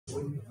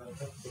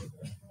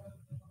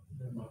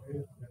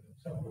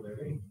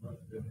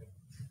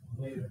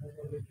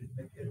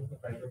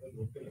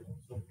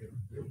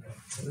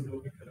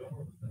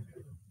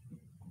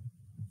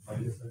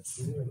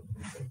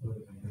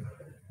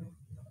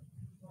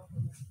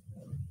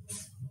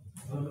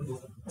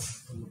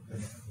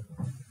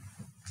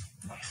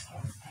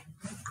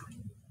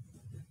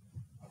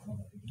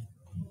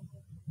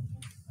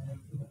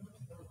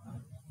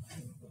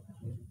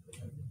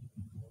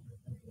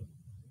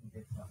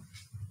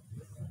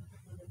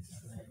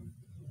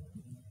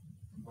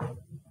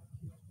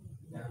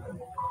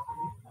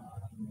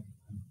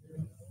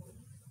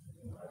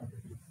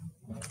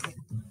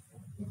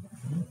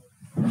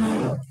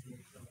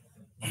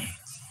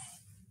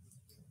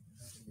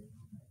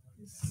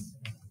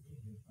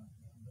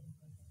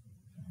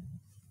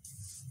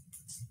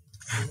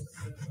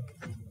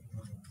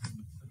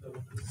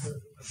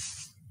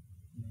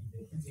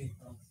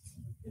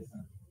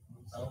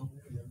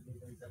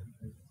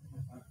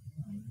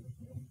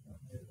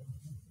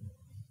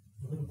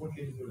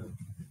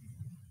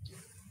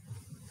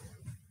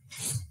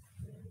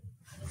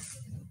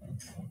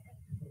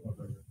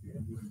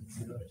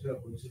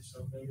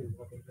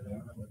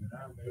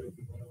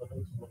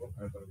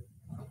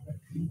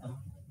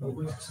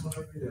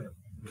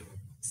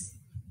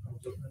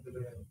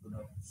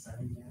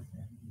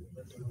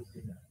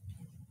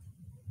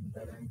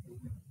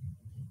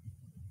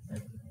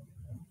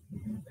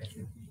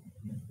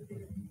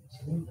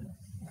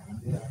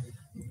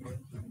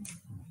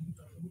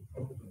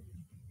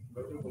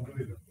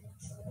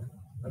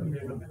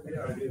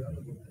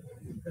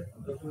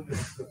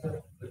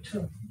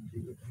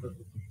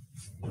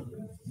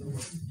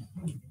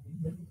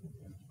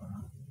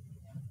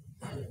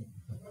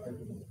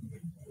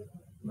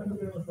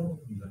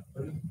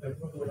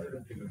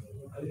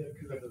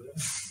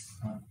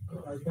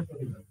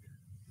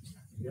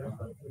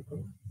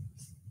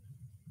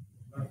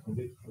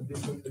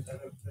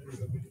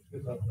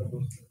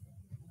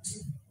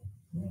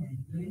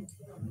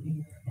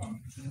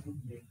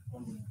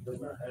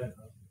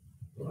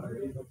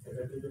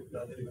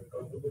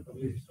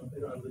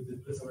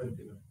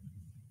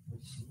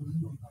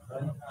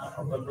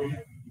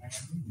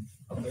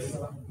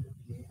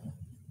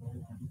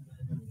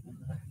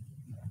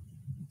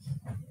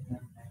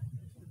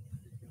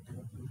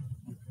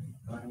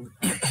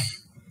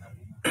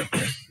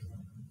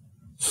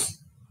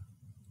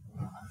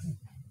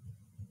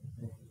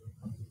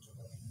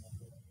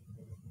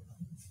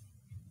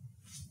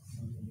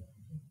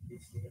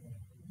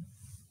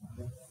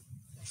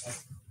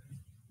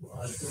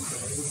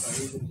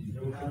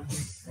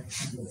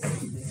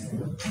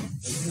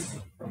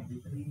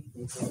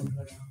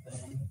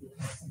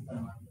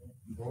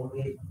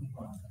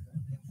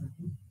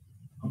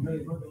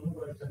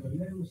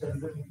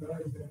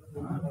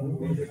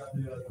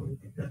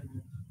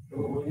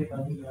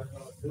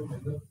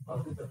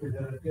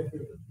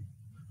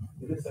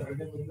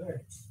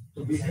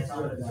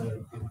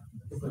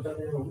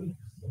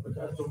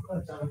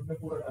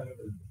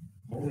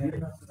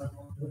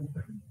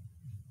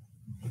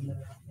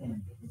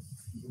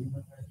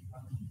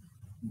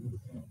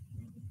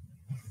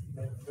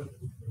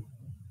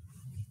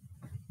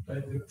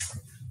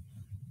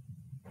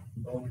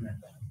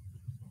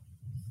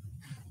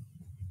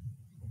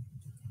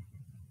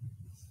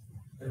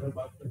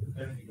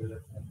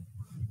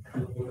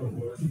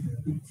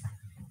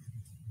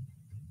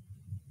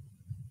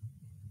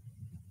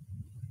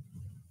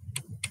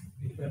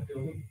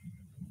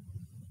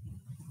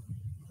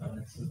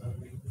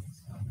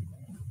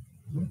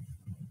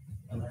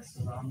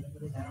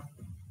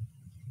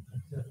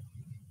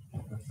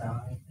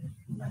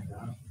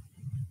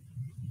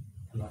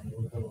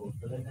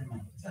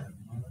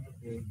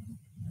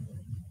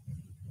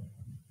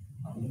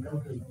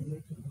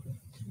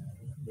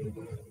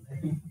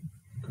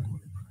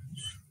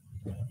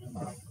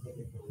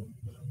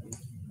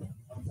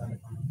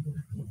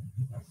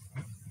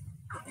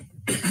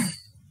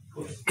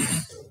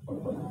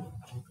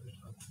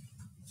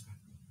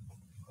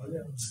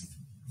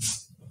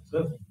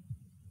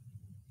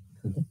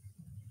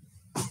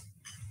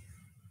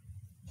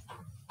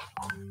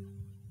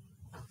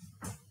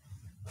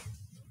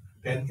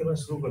10 के बाद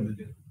शुरू कर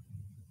दीजिए।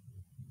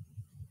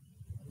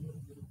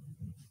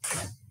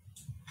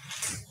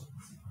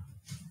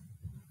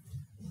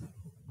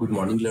 Good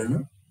morning, learner.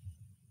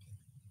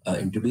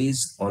 In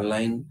today's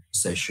online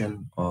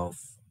session of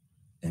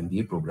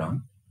MBA program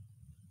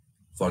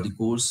for the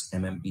course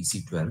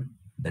MMPC-12,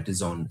 that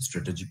is on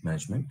strategic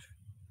management,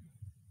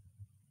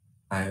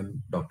 I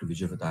am Dr.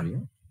 Vijay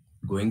Vataria,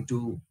 going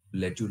to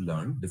let you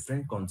learn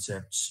different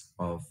concepts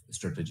of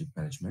strategic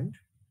management.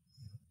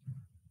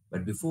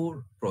 But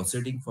before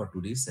proceeding for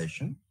today's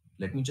session,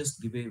 let me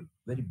just give a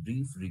very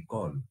brief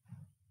recall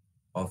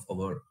of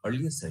our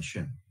earlier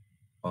session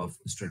of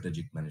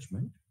strategic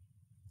management,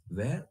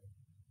 where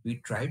we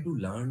try to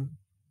learn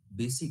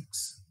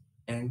basics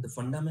and the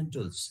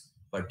fundamentals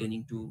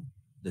pertaining to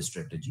the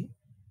strategy.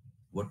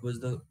 What was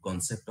the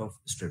concept of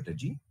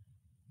strategy?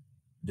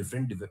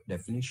 Different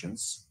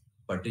definitions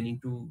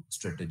pertaining to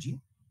strategy,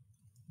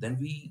 Then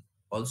we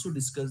also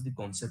discuss the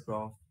concept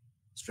of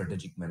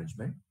strategic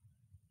management,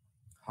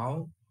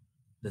 how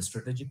the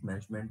strategic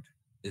management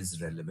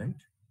is relevant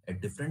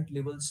at different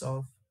levels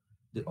of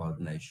the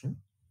organization,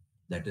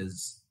 that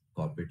is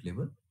corporate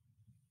level,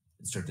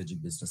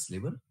 strategic business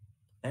level,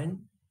 and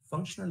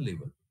functional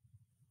level.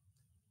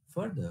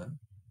 Further,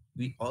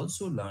 we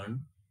also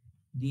learn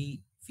the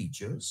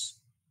features,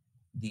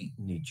 the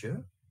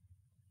nature,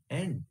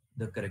 and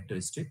the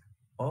characteristic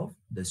of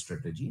the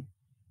strategy,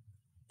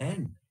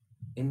 and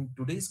in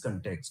today's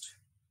context,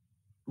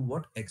 to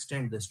what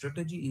extent the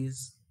strategy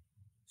is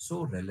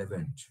so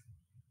relevant.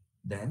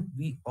 Then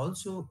we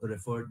also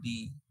refer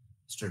the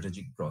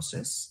strategic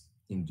process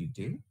in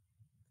detail.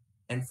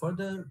 And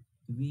further,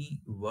 we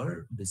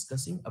were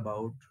discussing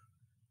about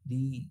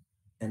the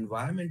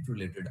environment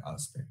related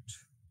aspect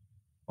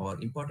or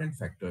important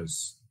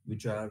factors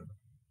which are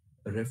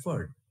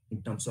referred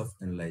in terms of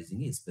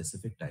analyzing a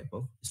specific type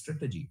of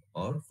strategy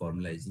or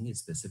formalizing a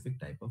specific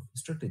type of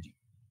strategy.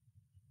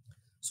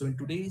 So in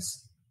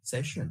today's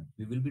session,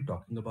 we will be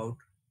talking about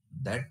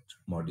that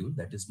module,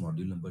 that is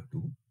module number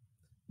 2,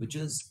 which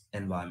is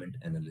environment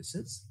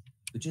analysis,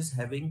 which is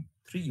having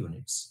 3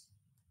 units.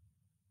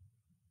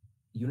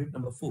 Unit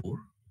number 4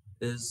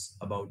 is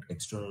about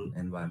external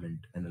environment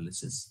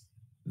analysis,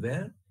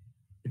 where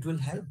it will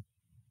help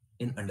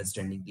in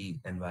understanding the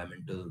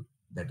environmental,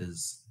 that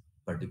is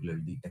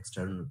particularly the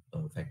external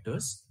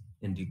factors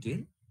in detail,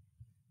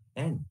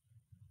 and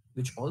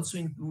which also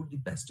include the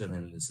pastel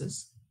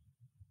analysis,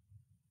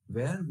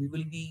 where we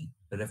will be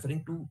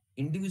referring to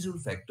individual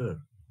factor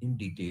in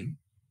detail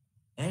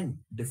and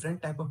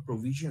different type of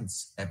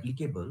provisions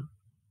applicable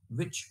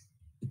which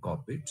a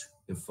corporate,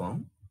 a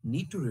firm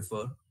need to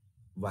refer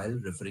while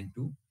referring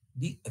to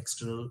the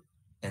external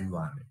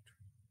environment.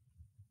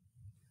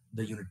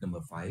 The unit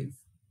number 5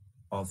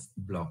 of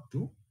block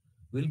 2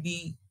 will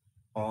be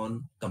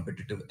on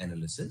competitive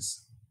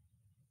analysis,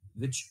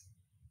 which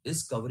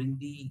is covering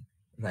the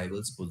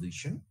rival's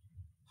position,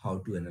 how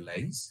to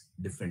analyze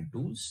different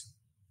tools.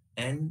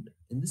 And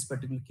in this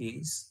particular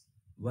case,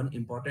 one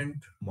important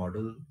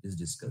model is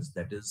discussed,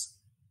 that is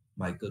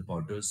Michael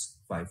Porter's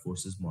 5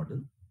 forces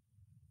model,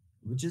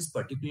 which is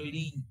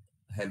particularly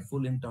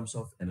helpful in terms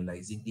of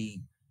analyzing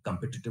the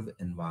competitive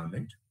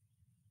environment.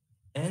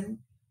 And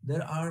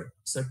there are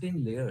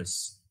certain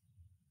layers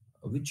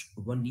which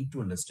one need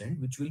to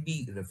understand, which will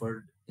be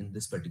referred in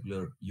this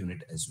particular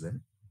unit as well.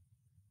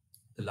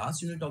 The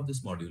last unit of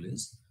this module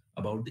is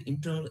about the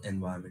internal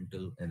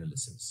environmental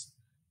analysis,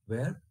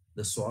 where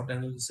the SWOT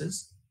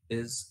analysis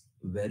is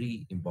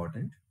very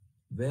important,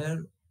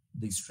 where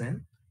the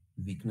strength,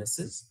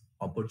 weaknesses,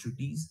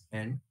 opportunities,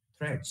 and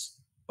threats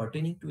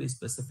pertaining to a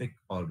specific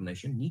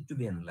organization need to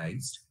be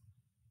analyzed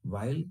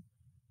while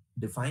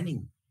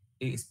defining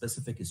a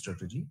specific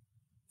strategy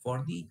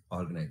for the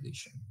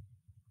organization.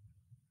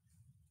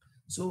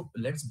 So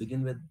let's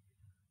begin with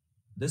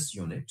this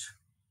unit,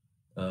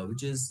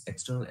 which is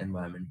external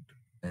environment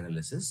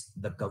analysis.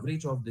 The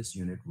coverage of this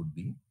unit would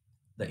be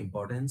the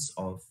importance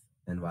of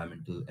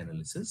environmental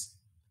analysis,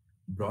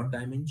 broad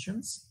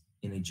dimensions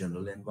in a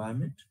general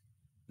environment,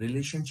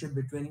 relationship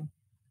between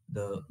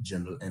the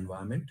general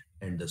environment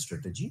and the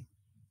strategy,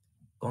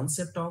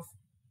 concept of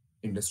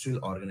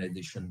industrial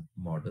organization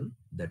model,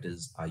 that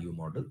is IO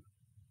model.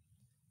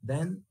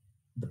 Then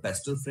the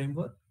pastel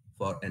framework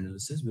for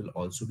analysis will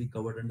also be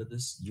covered under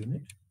this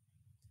unit.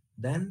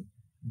 Then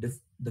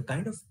the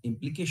kind of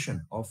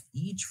implication of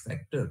each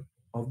factor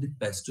of the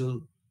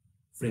pastel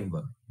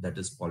framework, that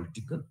is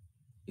political,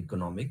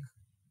 economic,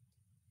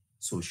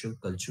 social,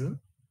 cultural,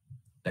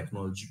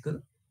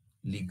 technological,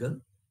 legal,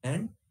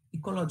 and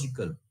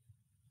ecological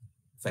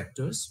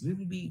factors. We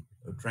will be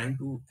trying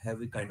to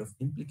have a kind of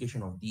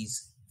implication of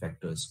these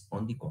factors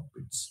on the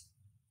corporates.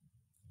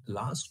 The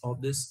last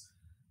of this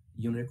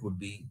unit would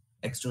be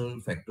external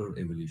factor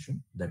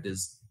evaluation, that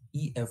is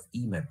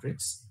EFE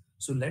matrix.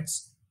 So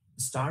let's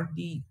start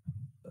the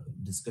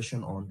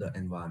discussion on the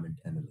environment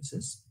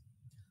analysis.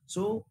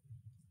 So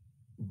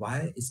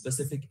why a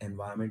specific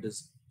environment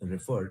is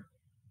referred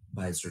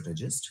by a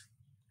strategist,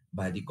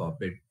 by the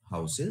corporate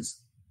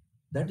houses,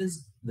 that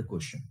is the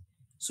question.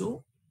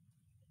 So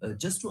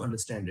just to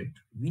understand it,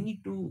 we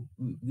need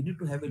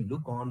to have a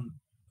look on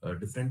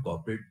different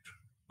corporate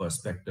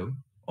perspective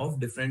of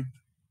different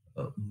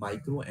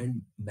micro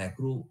and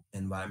macro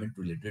environment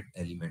related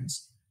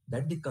elements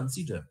that they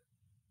consider,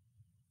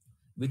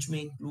 which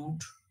may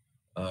include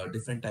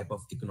different type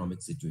of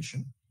economic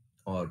situation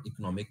or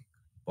economic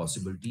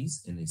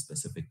possibilities in a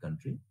specific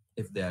country,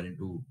 if they are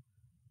into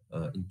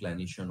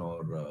inclination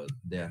or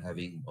they are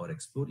having or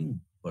exploring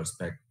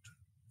prospect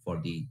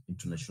for the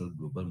international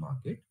global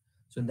market.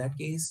 So in that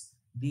case,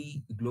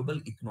 the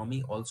global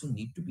economy also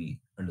need to be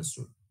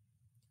understood.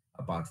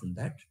 Apart from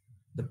that,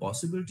 the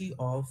possibility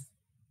of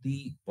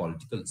the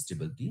political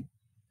stability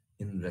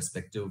in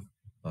respective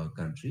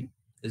country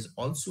is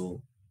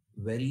also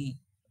very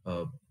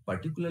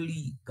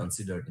particularly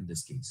considered in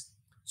this case.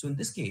 So in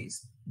this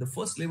case, the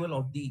first level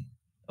of the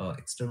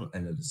external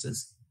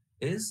analysis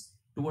is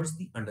towards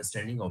the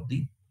understanding of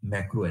the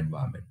macro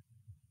environment.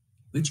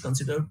 which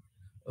consider,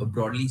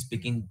 broadly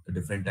speaking, a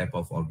different type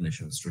of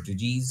organizational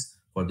strategies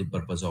for the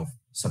purpose of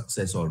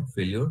success or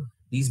failure.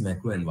 These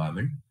macro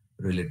environment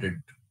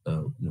related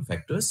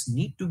factors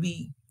need to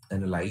be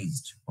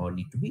analyzed or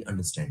need to be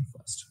understood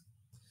first.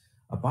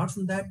 Apart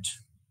from that,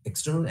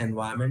 external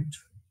environment,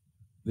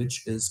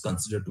 which is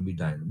considered to be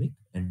dynamic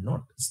and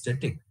not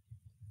static,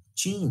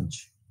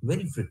 change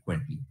very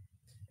frequently,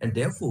 and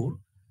therefore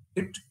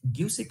it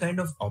gives a kind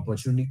of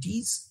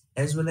opportunities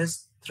as well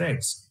as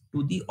threats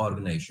to the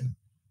organization.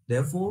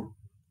 Therefore,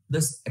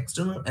 this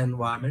external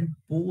environment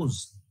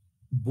pose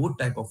both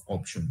type of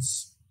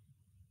options,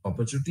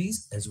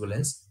 opportunities as well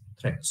as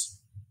threats.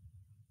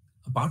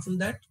 Apart from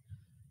that,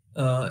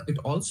 it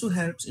also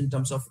helps in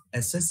terms of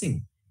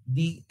assessing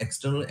the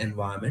external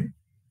environment,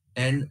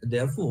 and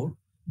therefore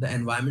the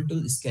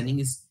environmental scanning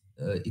is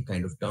a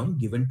kind of term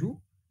given to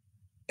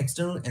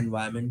external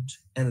environment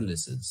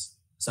analysis.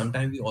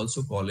 Sometimes we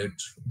also call it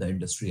the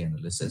industry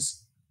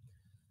analysis,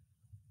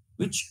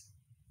 which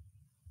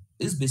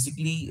is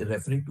basically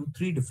referring to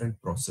three different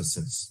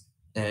processes.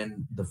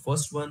 And the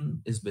first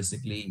one is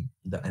basically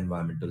the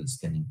environmental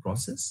scanning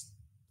process.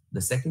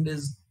 The second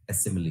is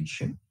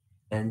assimilation,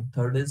 and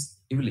third is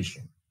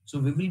evaluation. So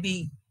we will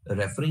be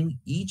referring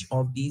each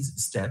of these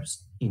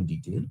steps in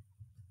detail.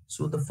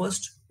 So the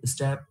first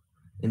step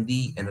in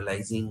the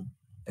analyzing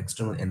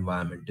external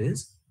environment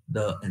is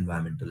the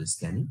environmental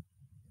scanning.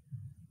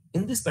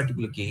 In this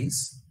particular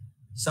case,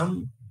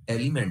 some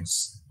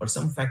elements or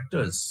some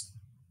factors,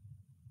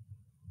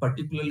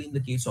 particularly in the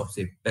case of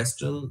say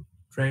pastel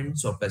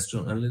trends or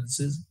pastel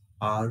analysis,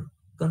 are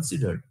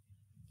considered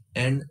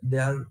and they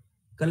are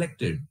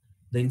collected.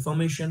 The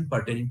information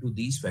pertaining to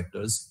these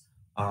factors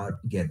are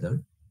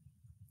gathered,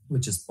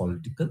 which is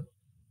political,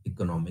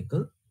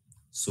 economical,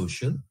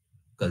 social,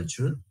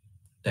 cultural,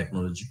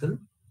 technological,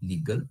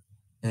 legal,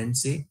 and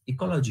say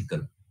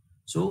ecological.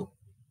 So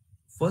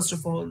first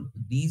of all,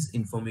 these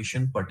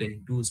information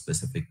pertaining to a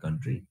specific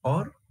country,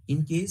 or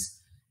in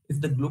case if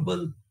the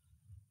global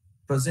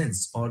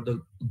presence or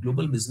the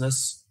global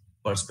business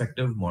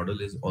perspective model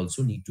is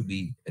also need to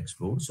be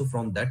explored. So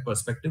from that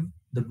perspective,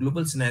 the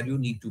global scenario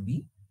need to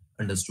be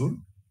understood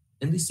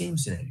in the same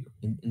scenario,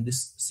 in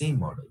this same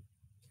model.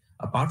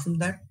 Apart from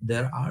that,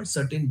 there are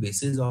certain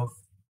bases of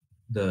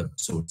the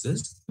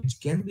sources which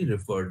can be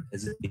referred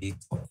as a base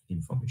of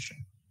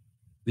information,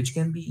 which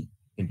can be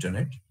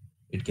internet,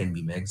 it can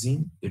be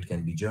magazine, it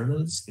can be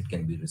journals, it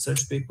can be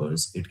research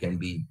papers, it can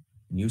be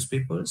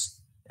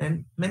newspapers,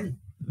 and many,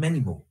 many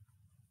more.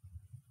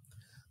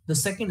 The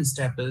second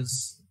step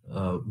is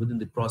within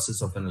the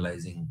process of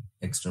analyzing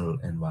external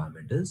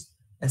environment is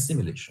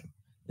assimilation.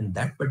 In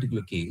that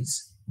particular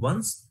case,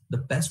 once the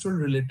pastoral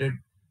related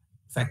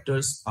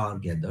factors are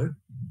gathered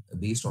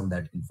based on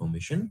that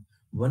information,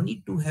 one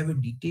need to have a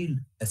detailed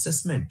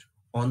assessment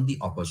on the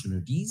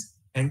opportunities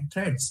and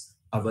threats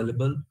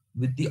available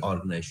with the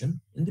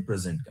organization in the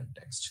present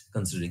context,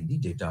 considering the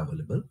data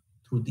available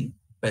through the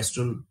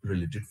pastoral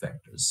related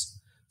factors.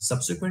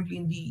 Subsequently,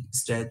 in the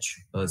step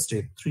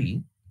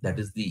 3, that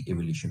is the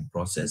evaluation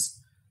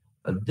process,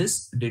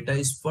 this data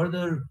is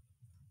further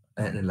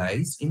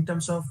analyzed in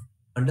terms of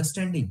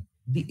understanding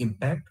the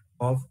impact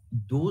of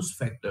those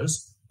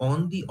factors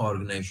on the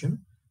organization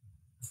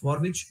for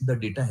which the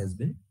data has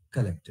been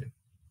collected.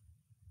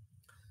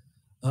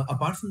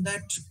 Apart from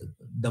that,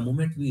 the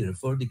moment we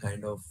refer the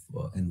kind of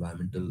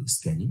environmental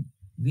scanning,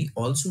 we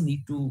also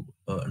need to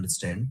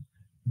understand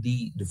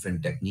the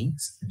different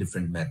techniques,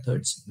 different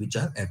methods which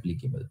are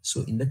applicable.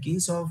 So in the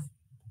case of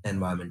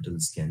environmental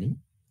scanning,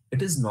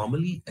 it is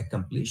normally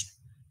accomplished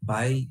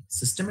by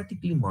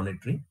systematically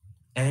monitoring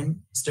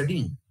and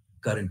studying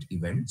current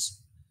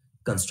events,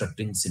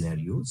 constructing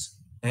scenarios,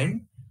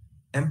 and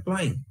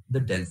employing the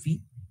Delphi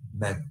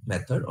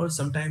method, or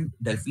sometimes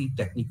Delphi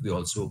technique we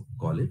also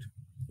call it.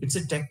 It's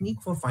a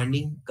technique for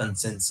finding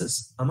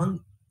consensus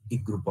among a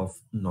group of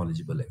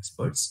knowledgeable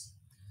experts.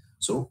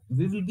 So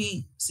we will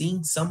be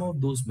seeing some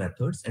of those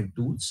methods and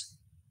tools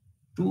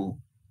to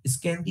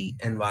scan the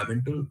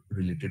environmental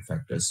related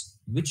factors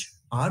which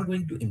are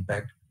going to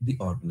impact the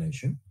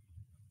organization.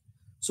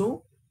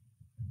 So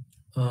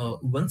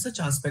one such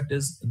aspect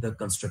is the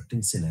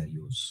constructing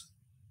scenarios.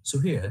 So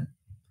here,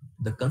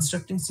 the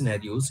constructing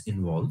scenarios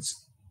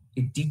involves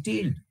a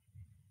detailed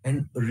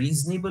and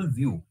reasonable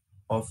view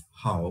of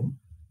how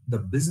the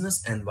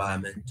business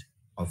environment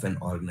of an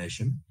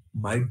organization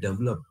might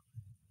develop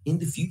in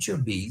the future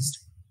based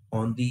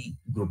on the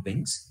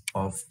groupings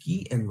of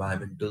key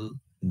environmental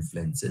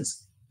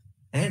influences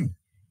and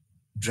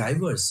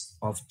drivers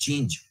of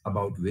change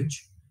about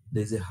which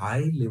there is a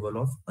high level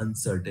of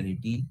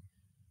uncertainty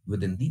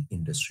within the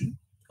industry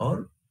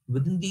or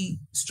within the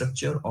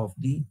structure of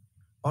the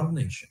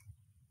organization.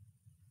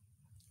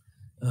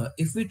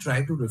 If we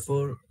try to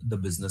refer the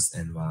business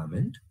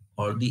environment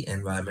or the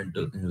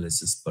environmental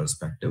analysis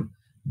perspective,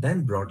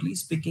 then broadly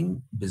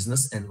speaking,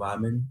 business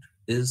environment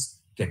is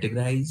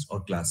categorized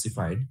or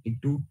classified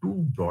into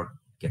two broad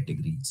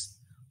categories.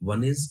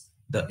 One is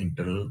the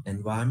internal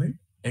environment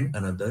and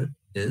another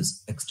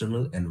is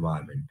external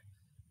environment.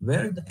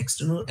 where the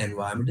external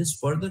environment is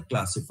further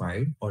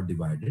classified or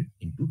divided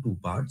into two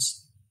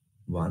parts.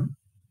 One,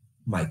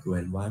 micro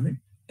environment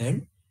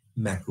and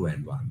macro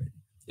environment.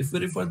 If we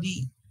refer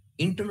the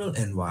internal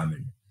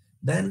environment,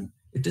 then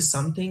it is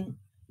something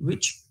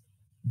which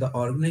the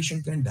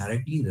organization can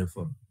directly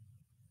refer.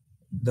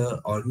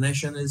 The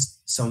organization is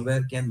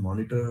somewhere can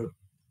monitor,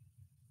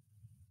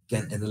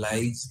 can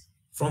analyze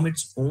from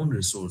its own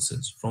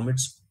resources, from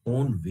its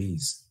own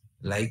ways,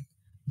 like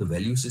the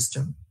value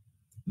system,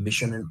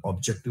 mission and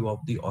objective of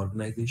the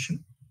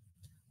organization,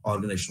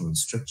 organizational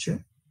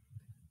structure,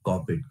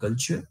 corporate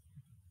culture,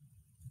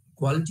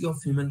 quality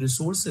of human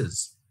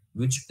resources,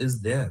 which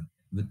is there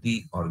with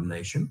the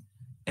organization,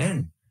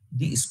 and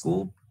the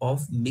scope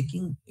of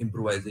making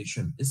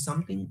improvisation is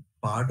something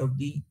part of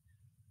the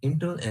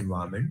internal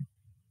environment.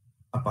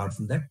 Apart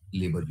from that,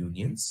 labor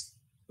unions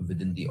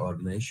within the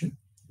organization,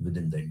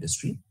 within the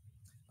industry.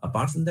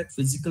 Apart from that,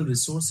 physical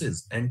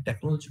resources and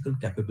technological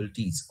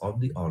capabilities of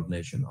the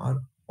organization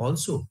are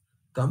also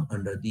come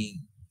under the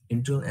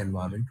internal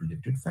environment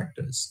related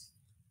factors.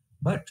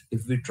 But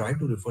if we try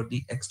to refer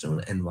the external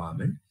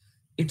environment,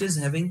 it is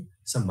having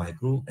some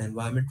micro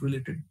environment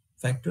related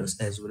factors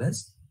as well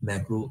as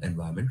macro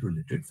environment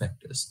related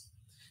factors.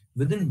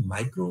 Within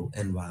micro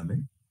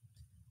environment,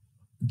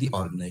 the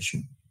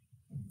organization,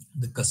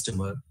 the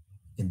customer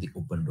in the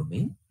open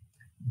domain,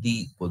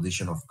 the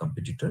position of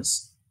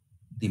competitors,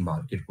 the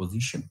market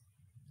position,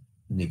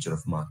 nature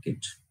of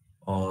market,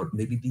 or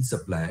maybe the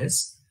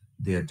suppliers,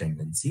 their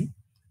tendency,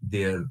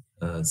 their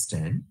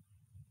stand,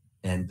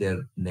 and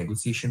their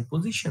negotiation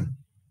position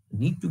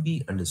need to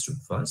be understood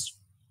first,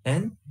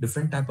 and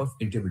different type of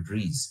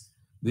intermediaries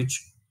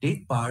which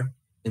take part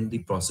in the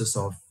process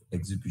of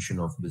execution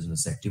of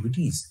business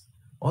activities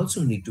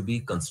also need to be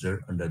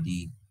considered under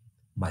the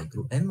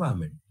micro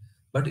environment.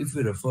 But if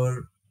we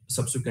refer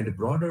subsequent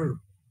broader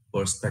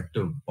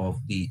perspective of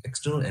the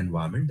external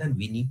environment, then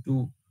we need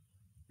to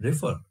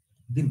refer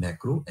the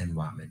macro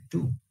environment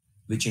too,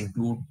 which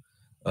include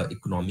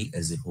economy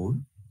as a whole,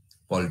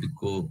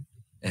 political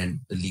and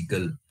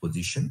legal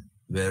position,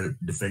 where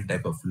different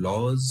type of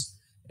laws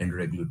and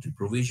regulatory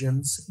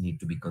provisions need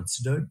to be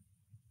considered.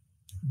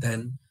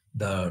 Then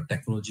the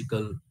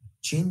technological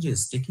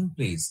changes taking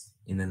place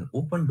in an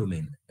open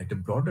domain at a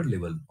broader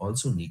level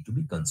also need to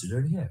be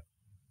considered here.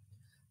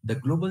 The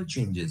global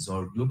changes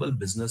or global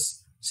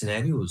business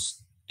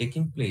scenarios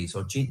taking place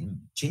or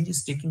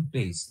changes taking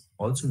place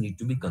also need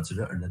to be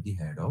considered under the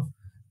head of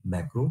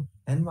macro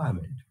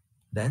environment.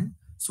 Then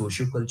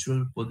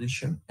socio-cultural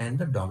position and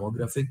the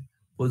demographic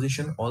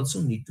position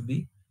also need to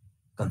be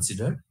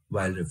considered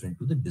while referring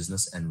to the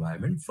business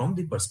environment from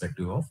the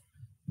perspective of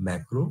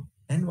macro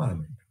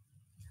environment.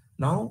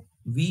 Now,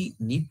 we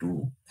need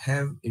to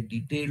have a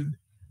detailed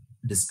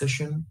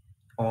discussion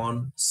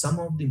on some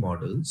of the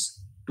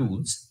models,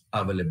 tools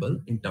available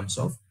in terms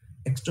of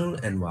external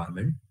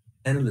environment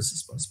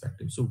analysis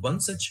perspective. So one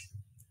such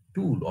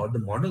tool or the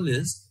model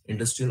is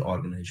industrial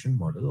organization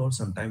model, or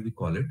sometimes we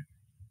call it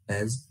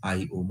as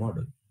IO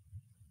model.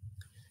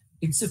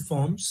 It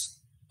forms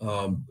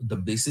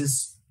the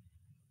basis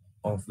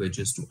of which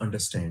is to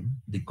understand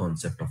the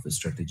concept of a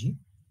strategy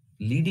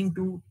leading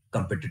to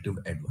competitive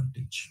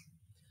advantage.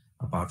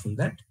 Apart from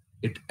that,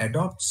 it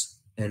adopts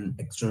an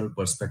external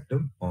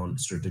perspective on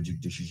strategic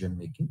decision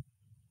making.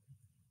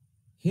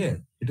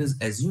 Here, it is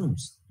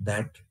assumes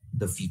that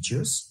the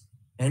features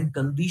and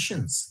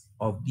conditions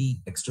of the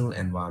external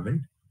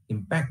environment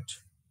impact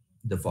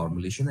the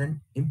formulation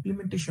and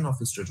implementation of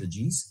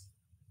strategies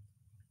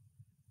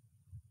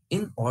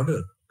in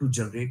order to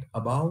generate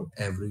above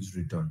average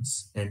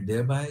returns and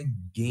thereby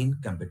gain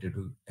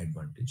competitive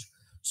advantage.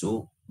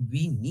 So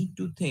we need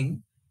to think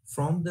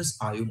from this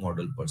IO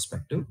model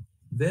perspective,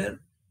 where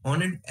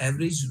on an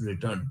average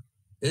return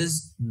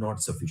is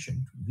not sufficient.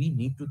 We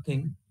need to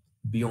think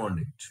beyond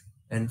it.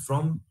 And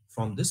from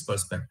this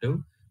perspective,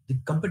 the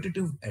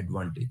competitive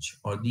advantage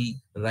or the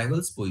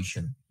rival's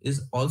position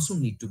is also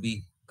need to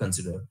be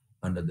considered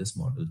under this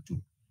model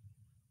too.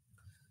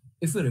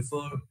 If we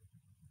refer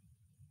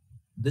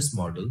this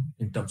model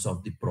in terms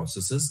of the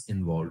processes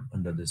involved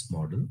under this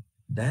model,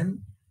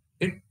 then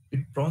it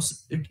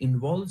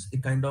involves a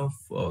kind of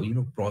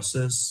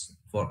process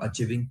for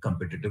achieving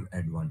competitive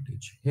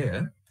advantage.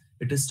 Here,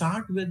 it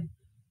start with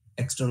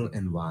external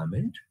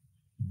environment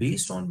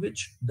based on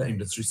which the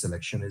industry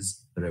selection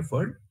is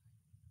referred,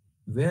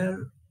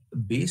 where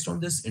based on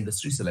this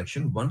industry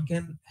selection, one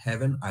can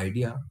have an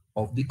idea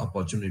of the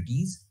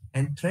opportunities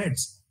and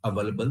threats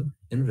available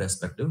in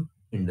respective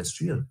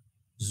industrial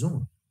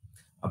zone.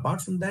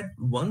 Apart from that,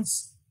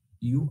 once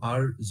you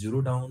are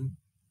zero down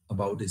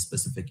about a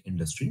specific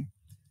industry,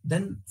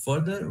 then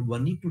further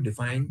one need to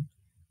define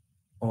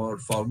or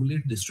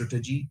formulate the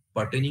strategy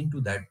pertaining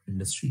to that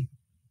industry.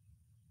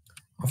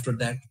 After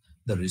that,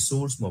 the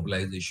resource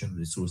mobilization,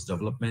 resource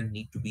development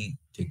need to be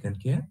taken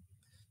care.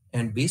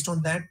 And based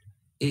on that,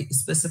 a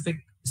specific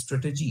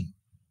strategy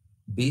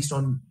based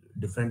on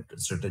different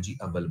strategy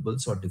available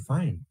or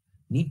defined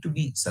need to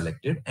be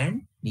selected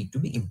and need to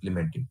be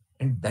implemented.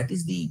 And that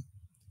is the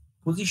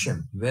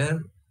position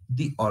where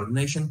the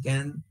organization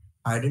can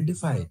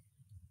identify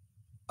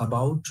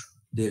about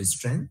their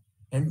strength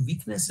and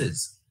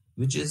weaknesses,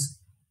 which is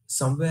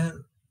somewhere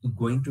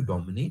going to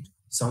dominate,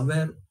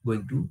 somewhere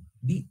going to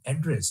be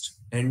addressed.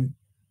 And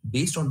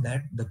based on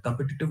that, the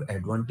competitive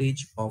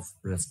advantage of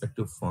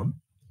respective firm,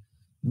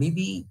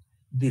 maybe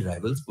the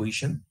rival's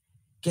position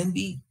can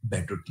be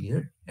better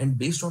cleared. And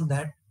based on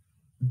that,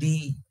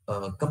 the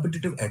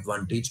competitive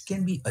advantage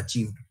can be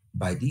achieved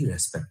by the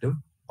respective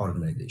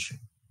organization.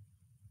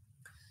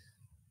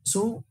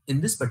 So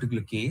in this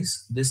particular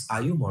case, this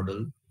IO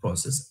model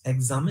process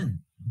examine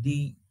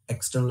the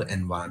external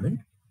environment,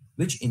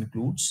 which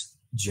includes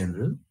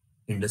general,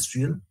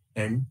 industrial,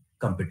 and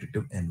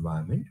competitive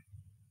environment,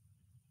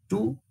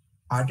 to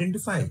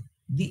identify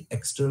the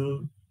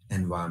external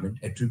environment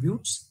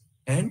attributes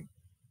and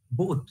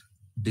both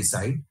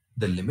decide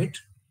the limit,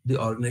 the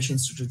organization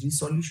strategy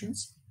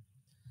solutions.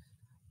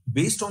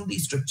 Based on the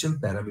structural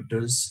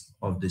parameters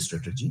of the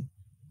strategy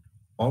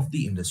of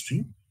the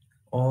industry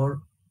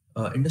or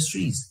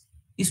industries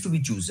is to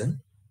be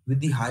chosen with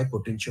the high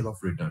potential of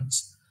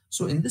returns.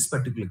 So in this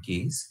particular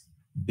case,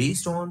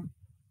 based on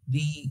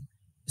the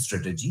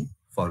strategy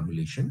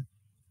formulation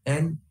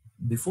and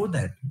before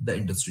that the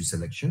industry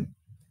selection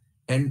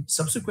and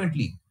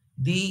subsequently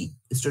the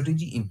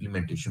strategy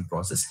implementation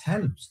process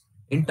helps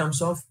in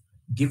terms of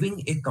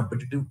giving a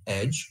competitive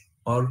edge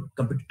or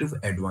competitive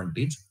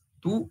advantage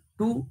to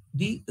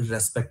the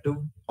respective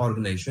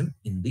organization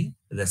in the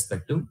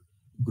respective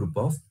group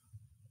of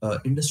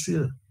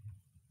industrial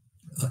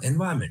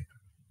environment.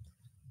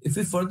 If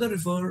we further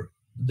refer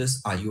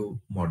this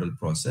IO model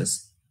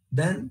process,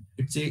 then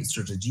it's a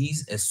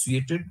strategies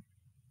associated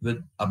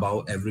with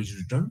above average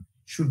return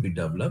should be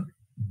developed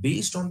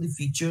based on the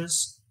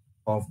features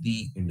of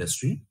the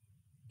industry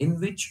in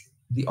which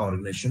the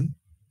organization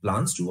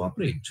plans to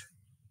operate.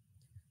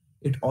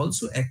 It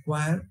also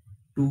acquire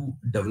to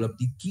develop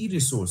the key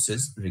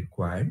resources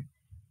required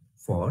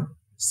for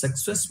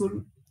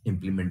successful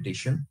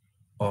implementation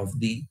of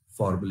the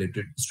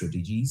formulated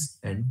strategies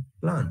and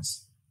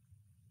plans.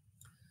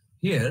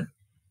 Here,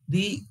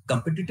 the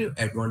competitive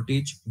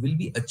advantage will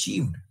be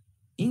achieved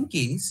in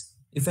case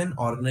if an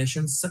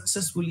organization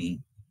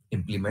successfully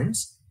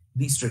implements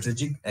the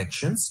strategic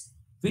actions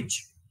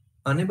which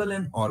enable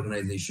an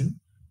organization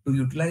to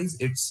utilize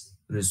its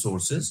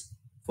resources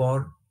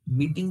for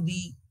meeting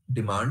the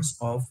demands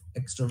of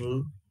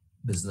external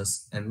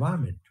business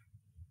environment.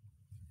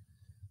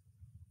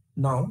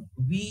 Now,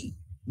 we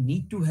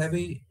need to have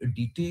a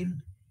detailed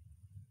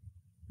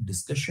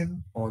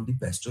discussion on the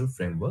PESTEL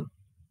framework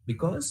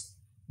because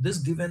this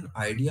gives an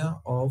idea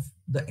of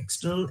the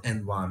external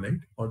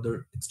environment or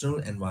the external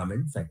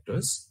environment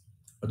factors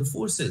or the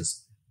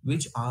forces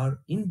which are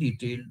in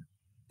detail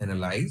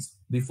analyzed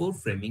before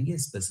framing a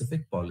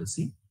specific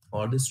policy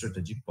or the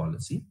strategic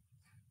policy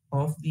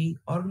of the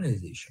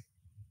organization.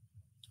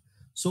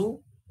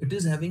 So it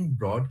is having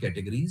broad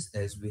categories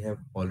as we have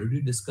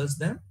already discussed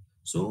them.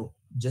 So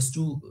just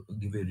to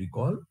give a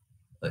recall,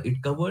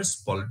 it covers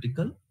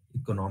political,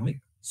 economic,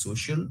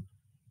 social,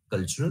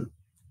 cultural,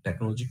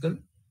 technological,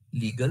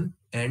 legal,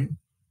 and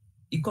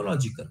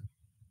ecological.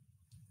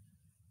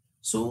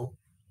 So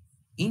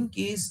in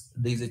case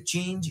there is a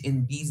change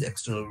in these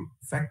external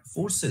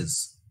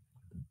forces,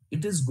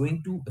 it is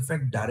going to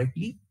affect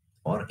directly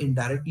or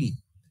indirectly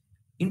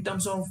in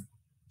terms of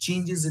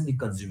changes in the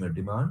consumer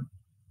demand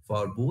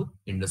for both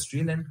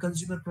industrial and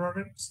consumer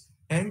products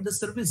and the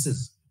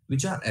services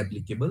which are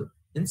applicable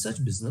in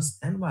such business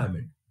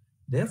environment.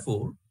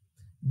 Therefore,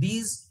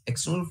 these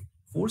external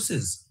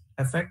forces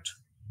affect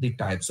the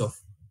types of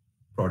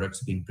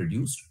products being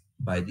produced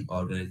by the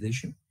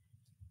organization.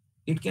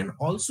 It can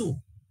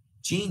also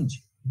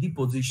change the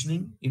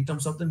positioning in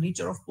terms of the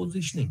nature of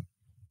positioning.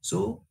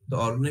 So the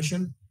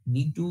organization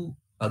need to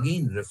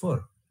again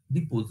refer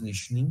the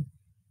positioning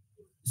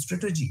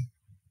strategy.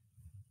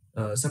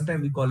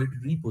 Sometimes we call it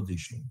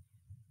repositioning.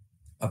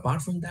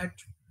 Apart from that,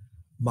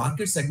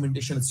 market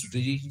segmentation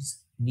strategies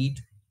need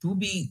to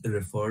be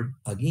referred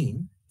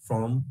again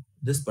from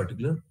this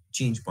particular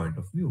change point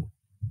of view.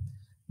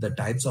 The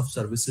types of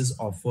services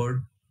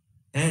offered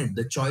and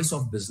the choice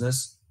of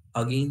business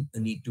again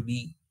need to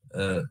be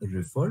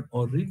referred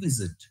or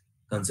revisit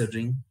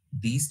considering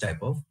these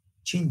type of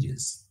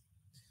changes.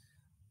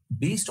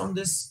 Based on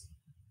this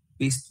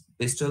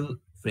PESTEL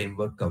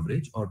framework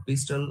coverage or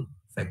PESTEL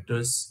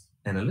factors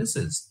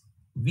analysis,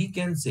 we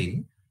can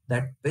say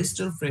that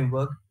PESTEL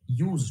framework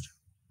used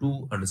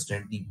to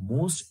understand the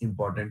most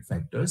important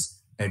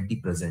factors at the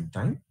present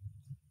time,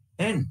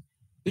 and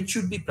it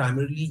should be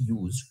primarily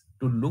used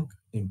to look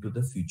into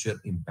the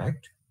future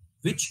impact,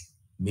 which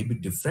may be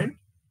different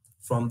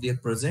from their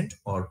present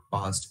or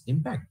past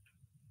impact.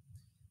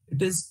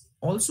 It is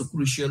also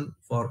crucial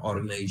for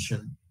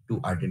organization to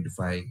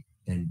identify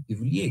and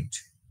evaluate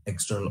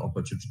external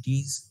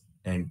opportunities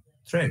and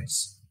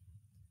threats,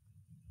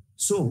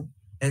 so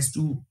as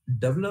to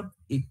develop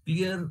a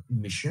clear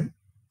mission,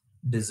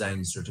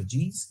 design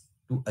strategies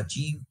to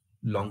achieve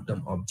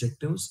long-term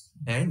objectives,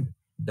 and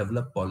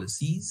develop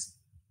policies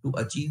to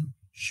achieve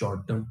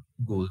short-term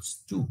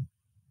goals too.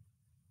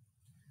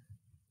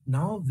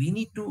 Now we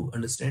need to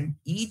understand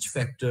each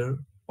factor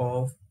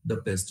of the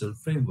PESTEL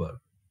framework.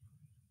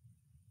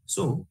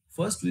 So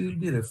first we will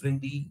be referring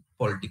the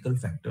political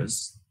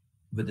factors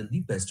within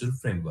the PESTEL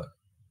framework.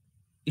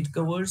 It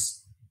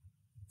covers,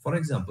 for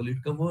example,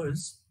 it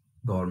covers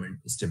government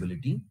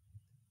stability.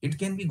 It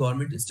can be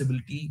government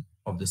stability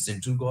of the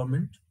central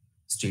government,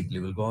 state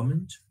level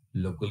government,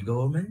 local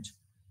government,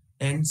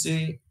 and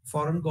say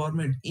foreign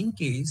government in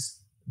case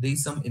there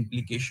is some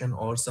implication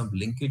or some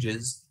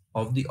linkages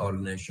of the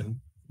organization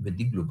with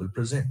the global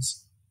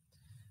presence.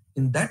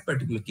 In that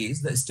particular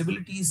case, the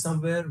stability is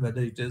somewhere,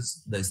 whether it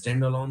is the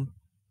standalone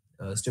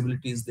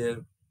stability is there,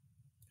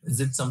 is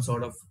it some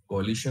sort of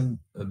coalition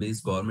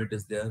based government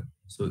is there.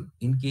 So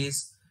in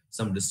case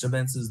some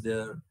disturbance is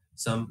there,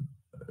 some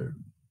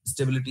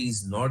stability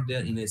is not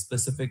there in a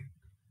specific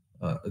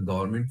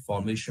government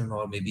formation,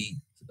 or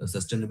maybe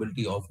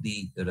sustainability of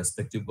the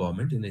respective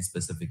government in a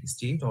specific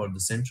state or the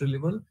central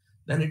level,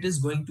 then it is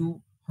going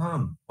to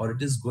harm, or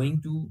it is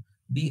going to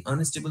be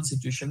unstable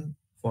situation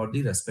for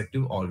the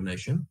respective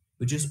organization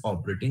which is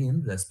operating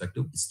in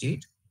respective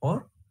state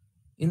or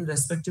in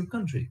respective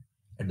country.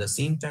 At the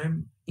same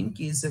time, in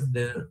case if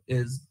there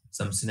is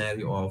some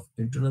scenario of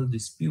internal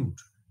dispute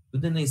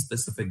within a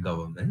specific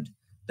government,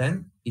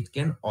 then it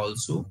can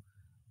also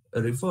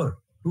refer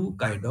to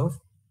kind of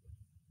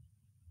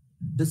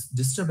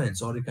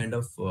disturbance or a kind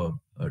of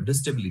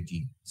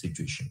instability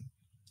situation.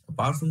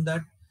 Apart from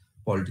that,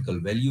 political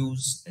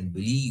values and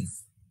belief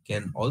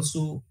can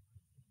also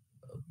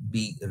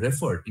be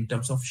referred in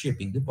terms of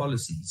shaping the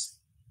policies,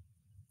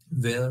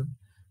 where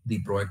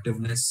the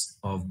proactiveness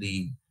of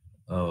the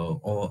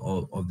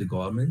of the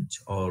government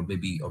or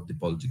maybe of the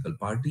political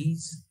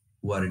parties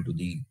who are into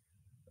the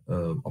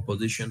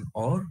opposition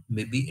or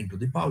maybe into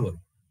the power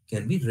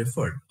can be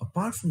referred.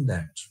 Apart from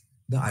that,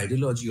 the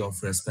ideology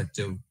of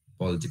respective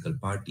political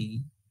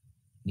party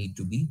need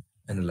to be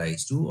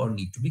analyzed too, or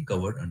need to be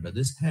covered under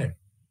this head.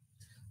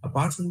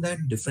 Apart from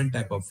that, different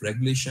type of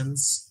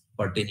regulations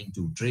pertaining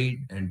to trade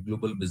and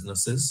global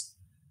businesses.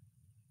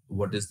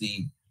 What is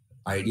the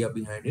idea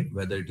behind it?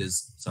 Whether it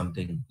is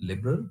something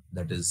liberal,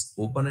 that is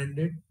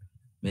open-ended,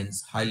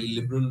 means highly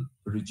liberal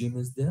regime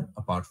is there.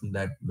 Apart from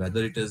that,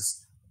 whether it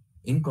is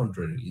in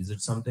contrary, is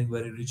it something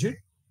very rigid,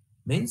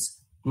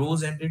 means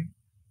close-ended,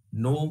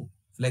 no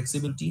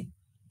flexibility,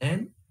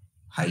 and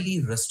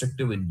highly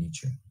restrictive in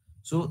nature.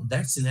 So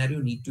that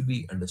scenario need to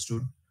be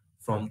understood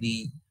from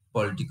the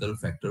political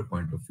factor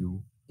point of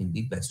view in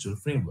the PESTEL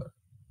framework.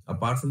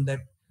 Apart from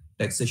that,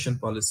 taxation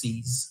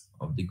policies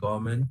of the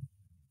government,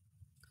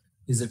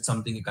 is it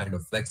something a kind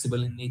of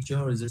flexible in nature,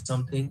 or is it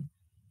something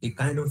a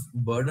kind of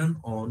burden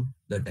on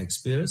the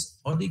taxpayers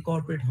or the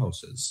corporate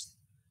houses?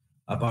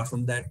 Apart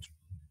from that,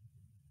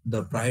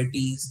 the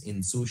priorities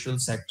in social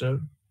sector,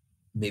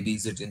 maybe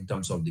is it in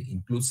terms of the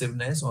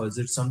inclusiveness, or is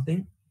it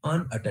something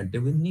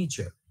unattentive in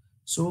nature?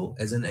 So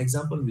as an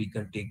example, we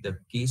can take the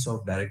case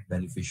of direct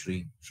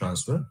beneficiary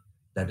transfer,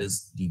 that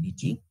is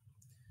DBT.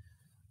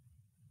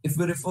 If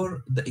we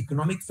refer the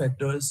economic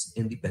factors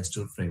in the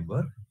PESTEL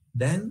framework,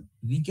 then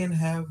we can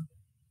have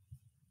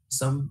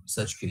some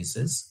such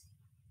cases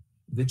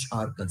which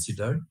are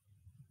considered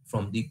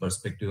from the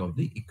perspective of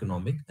the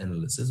economic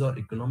analysis or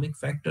economic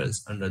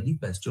factors under the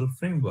PESTEL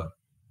framework.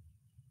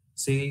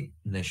 Say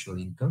national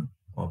income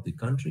of the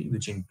country,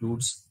 which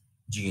includes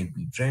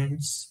GNP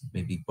trends,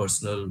 maybe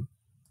personal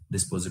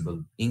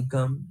disposable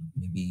income,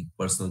 maybe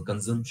personal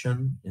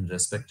consumption in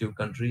respective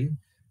country,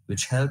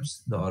 which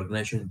helps the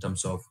organization in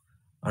terms of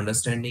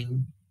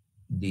understanding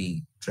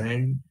the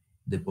trend,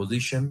 the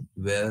position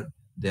where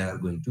they are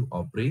going to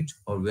operate,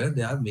 or where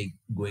they are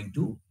going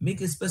to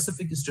make a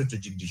specific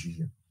strategic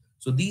decision.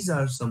 So these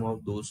are some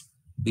of those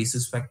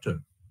basis factors.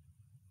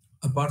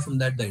 Apart from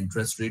that, the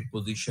interest rate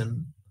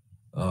position,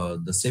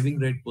 the saving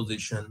rate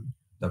position,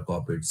 the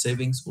corporate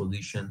savings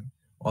position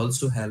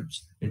also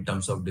helps in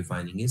terms of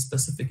defining a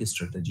specific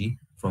strategy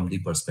from the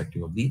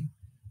perspective of the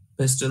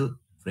PESTEL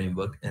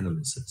framework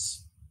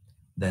analysis.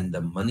 Then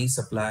the money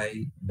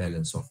supply,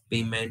 balance of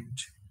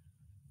payment,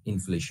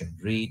 inflation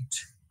rate,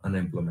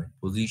 unemployment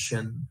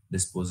position,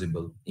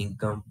 disposable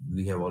income.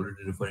 We have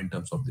already referred in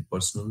terms of the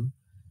personal,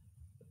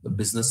 the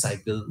business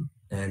cycle,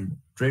 and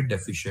trade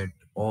deficit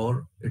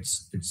or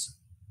its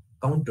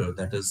counter,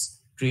 that is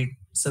trade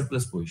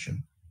surplus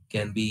position,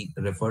 can be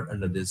referred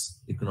under this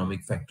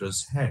economic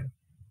factors head.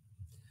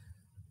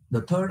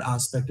 The third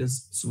aspect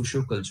is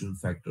socio-cultural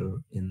factor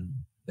in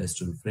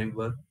PESTEL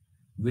framework,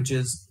 which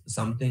is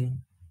something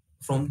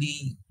from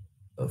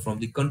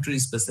the country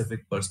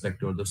specific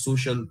perspective, or the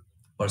social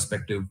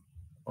perspective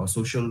or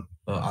social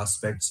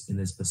aspects in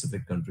a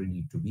specific country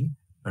need to be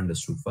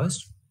understood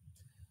first,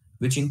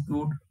 which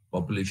include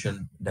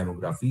population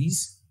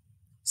demographies,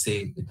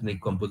 say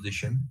ethnic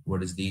composition,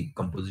 what is the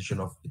composition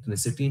of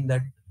ethnicity in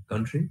that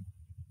country,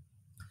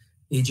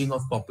 aging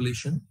of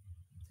population,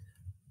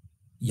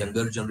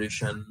 younger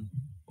generation,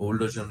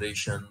 older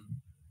generation,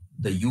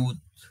 the youth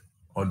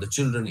or the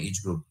children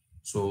age group.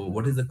 So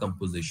what is the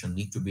composition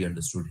need to be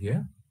understood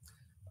here.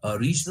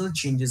 Regional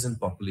changes in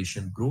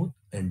population growth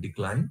and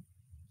decline.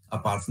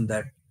 Apart from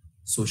that,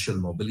 social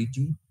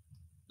mobility,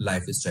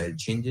 lifestyle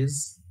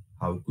changes,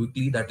 how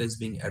quickly that is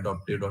being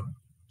adopted or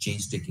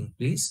change taking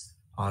place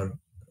are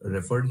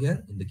referred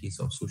here in the case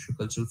of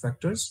socio-cultural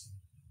factors.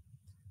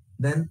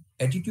 Then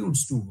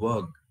attitudes to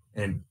work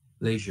and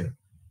leisure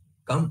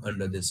come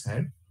under this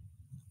head.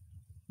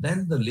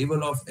 Then the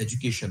level of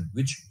education,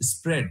 which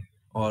spread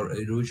or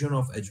erosion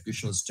of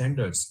educational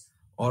standards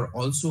are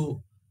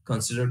also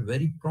considered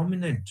very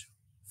prominent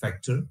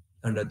factor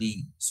under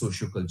the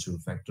socio-cultural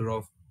factor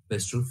of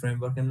pastoral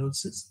framework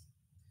analysis.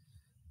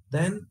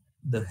 Then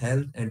the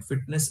health and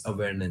fitness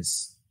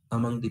awareness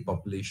among the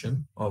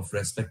population of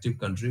respective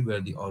country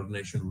where the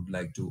organization would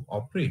like to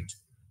operate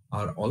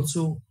are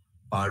also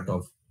part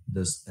of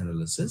this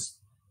analysis.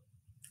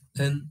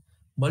 Then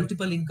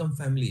multiple income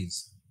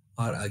families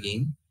are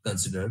again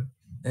considered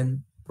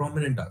an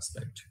prominent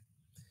aspect.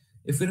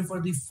 If we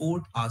refer the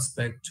fourth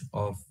aspect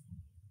of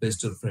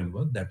pastoral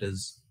framework, that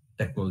is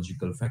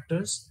technological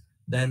factors,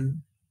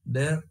 then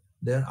there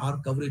are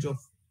coverage of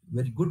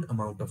very good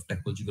amount of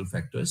technological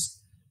factors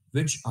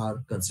which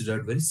are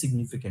considered very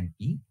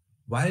significantly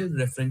while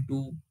referring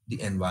to the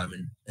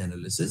environment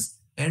analysis,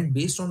 and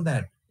based on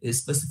that a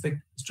specific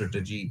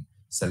strategy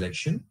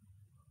selection,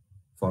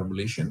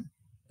 formulation,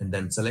 and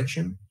then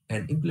selection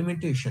and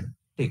implementation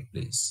take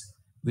place,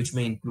 which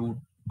may include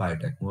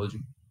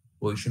biotechnology,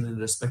 position in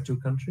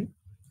respective country,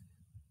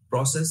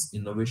 process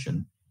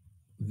innovation.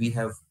 We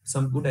have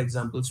some good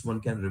examples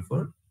one can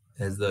refer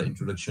as the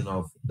introduction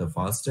of the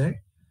FASTag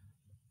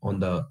on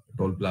the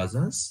toll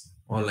plazas,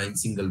 online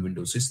single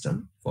window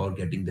system for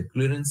getting the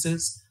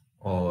clearances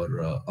or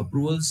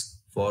approvals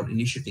for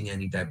initiating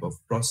any type of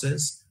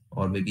process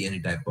or maybe any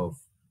type of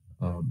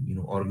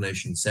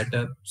organization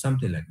setup,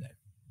 something like that.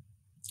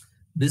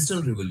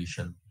 Digital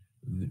revolution.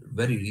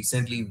 Very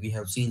recently, we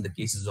have seen the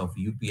cases of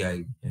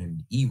UPI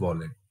and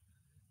e-wallet.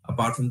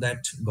 Apart from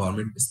that,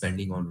 government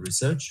spending on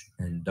research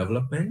and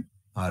development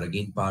are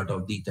again part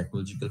of the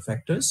technological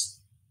factors.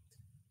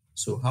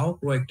 So how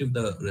proactive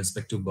the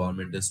respective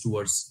government is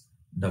towards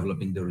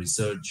developing the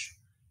research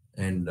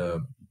and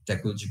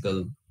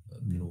technological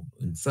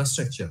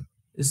infrastructure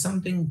is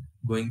something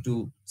going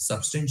to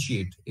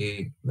substantiate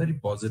a very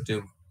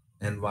positive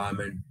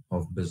environment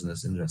of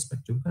business in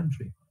respective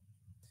country.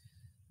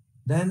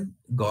 Then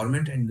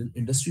government and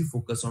industry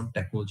focus on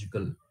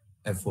technological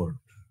effort.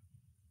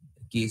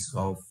 Case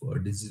of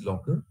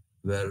DigiLocker,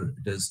 where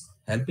it is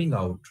helping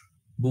out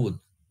both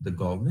the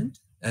government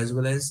as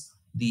well as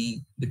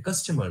the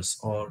customers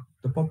or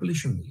the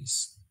population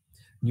base.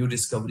 New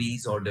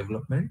discoveries or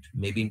development,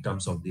 maybe in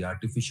terms of the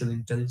artificial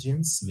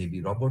intelligence,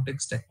 maybe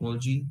robotics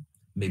technology,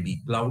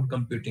 maybe cloud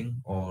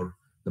computing or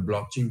the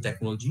blockchain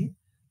technology,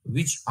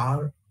 which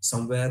are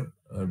somewhere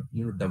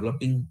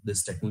developing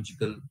this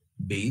technological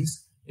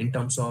base in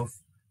terms of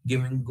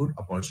giving good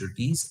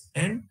opportunities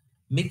and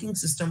making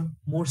system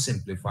more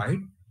simplified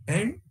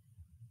and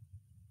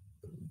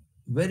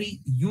very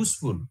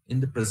useful in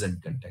the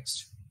present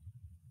context.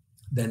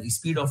 Then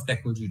speed of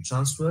technology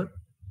transfer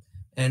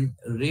and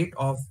rate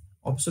of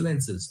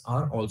obsolescence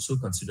are also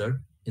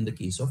considered in the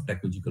case of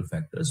technological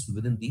factors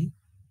within the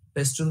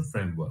pastoral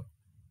framework.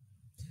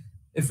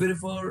 If we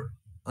refer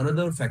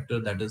another factor,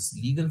 that is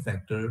legal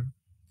factor,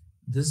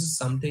 this is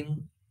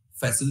something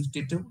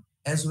facilitative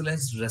as well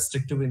as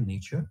restrictive in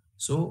nature.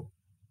 So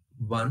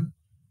one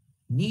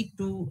need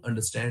to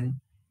understand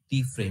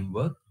the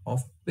framework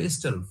of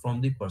pastoral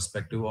from the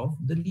perspective of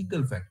the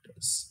legal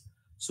factors.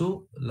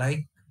 So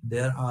like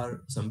there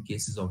are some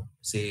cases of,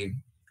 say,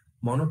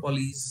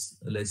 monopolies,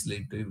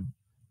 legislative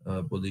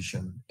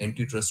position,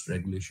 antitrust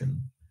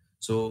regulation.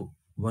 So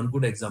one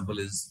good example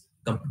is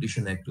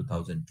Competition Act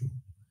 2002.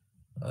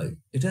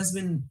 It has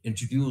been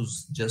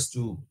introduced just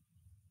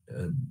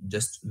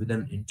with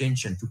an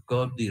intention to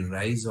curb the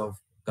rise of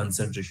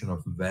concentration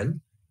of wealth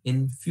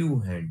in few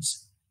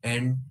hands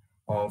and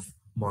of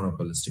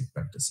monopolistic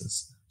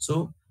practices.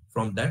 So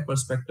from that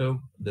perspective,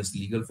 this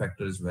legal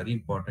factor is very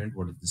important.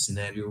 What is the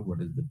scenario? What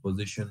is the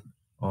position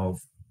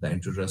of the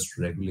antitrust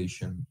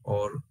regulation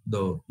or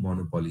the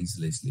monopolies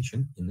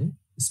legislation in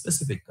a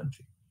specific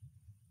country?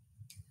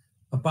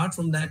 Apart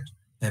from that,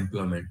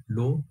 employment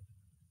law,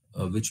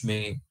 which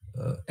may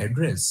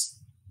address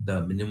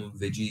the minimum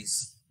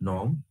wages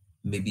norm,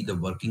 maybe the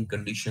working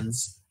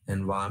conditions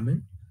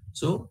environment.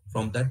 So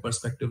from that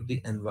perspective,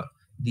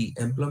 the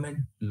employment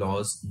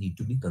laws need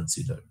to be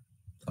considered.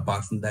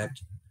 Apart from that,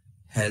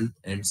 health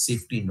and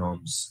safety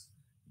norms,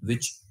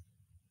 which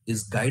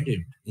is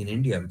guided in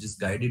India, which is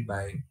guided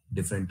by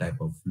different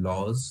type of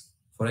laws.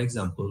 For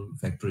example,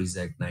 Factories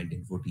Act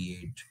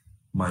 1948,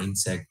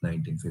 Mines Act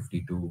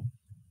 1952,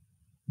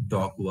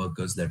 Dock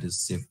Workers, that is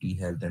Safety,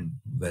 Health and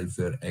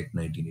Welfare Act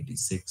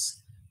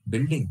 1986,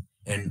 Building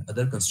and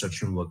Other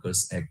Construction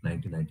Workers Act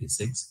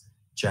 1996,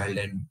 Child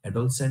and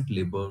Adolescent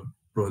Labor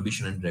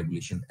Prohibition and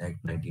Regulation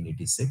Act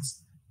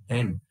 1986,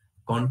 and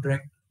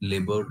Contract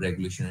Labor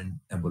Regulation and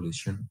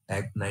Abolition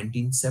Act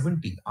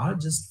 1970 are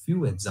just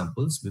few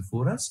examples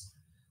before us,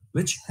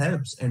 which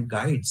helps and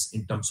guides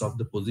in terms of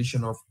the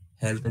position of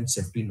health and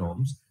safety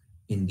norms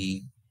in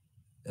the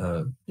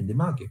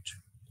market.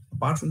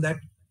 Apart from that,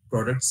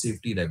 product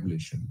safety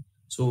regulation.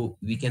 So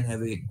we can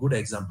have a good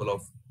example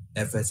of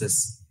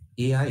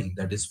FSSAI,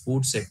 that is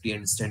Food Safety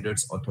and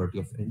Standards Authority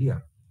of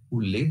India,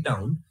 who laid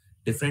down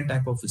different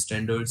type of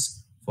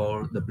standards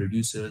for the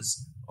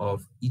producers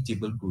of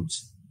eatable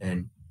goods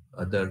and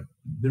other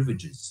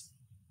beverages.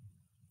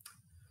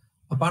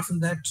 Apart from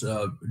that,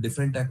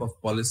 different type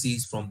of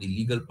policies from the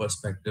legal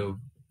perspective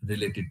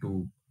related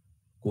to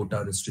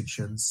quota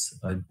restrictions,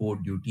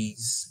 import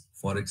duties,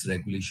 forex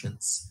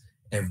regulations,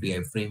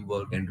 FDI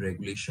framework and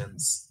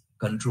regulations,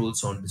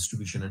 controls on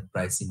distribution and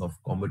pricing of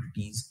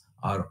commodities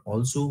are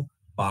also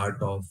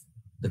part of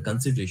the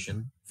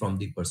consideration from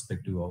the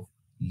perspective of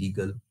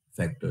legal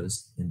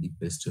factors in the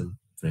PESTEL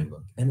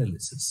framework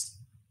analysis.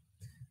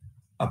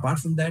 Apart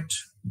from that,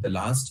 the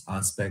last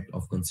aspect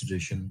of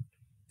consideration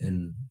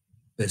in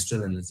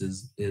PESTEL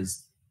analysis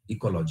is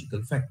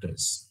ecological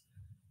factors.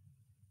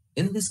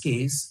 In this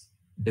case,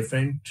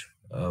 different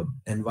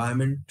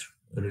environment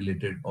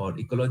related or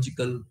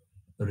ecological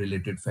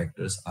related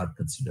factors are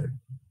considered.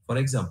 For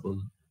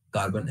example,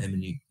 carbon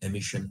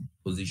emission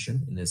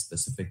position in a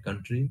specific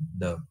country,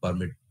 the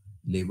permit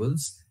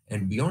levels,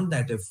 and beyond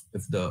that, if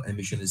the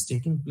emission is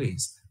taking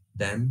place,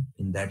 then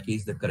in that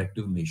case, the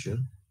corrective measure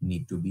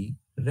need to be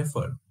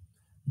referred.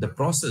 The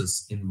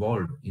process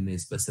involved in a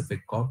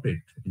specific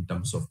corporate in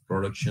terms of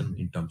production,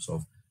 in terms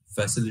of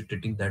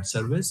facilitating that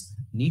service,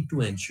 need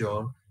to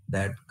ensure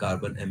that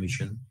carbon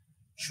emission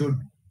should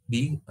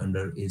be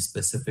under a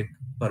specific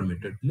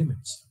permitted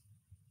limits.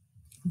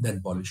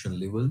 Then pollution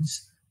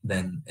levels,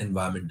 then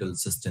environmental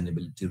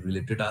sustainability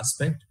related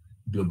aspect,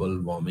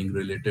 global warming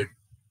related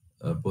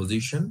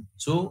position.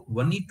 So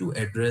one need to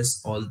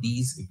address all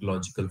these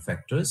ecological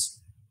factors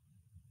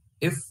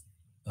if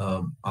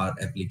are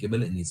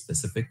applicable in a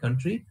specific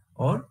country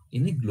or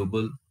in a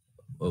global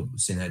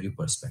scenario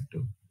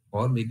perspective,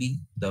 or maybe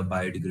the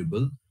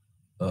biodegradable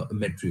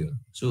material.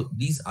 So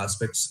these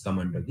aspects come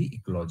under the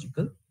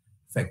ecological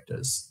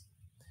factors.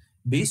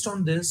 Based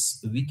on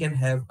this, we can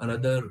have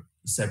another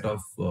set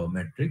of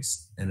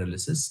metrics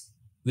analysis,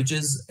 which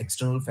is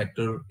external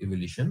factor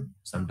evaluation.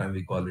 Sometimes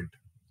we call it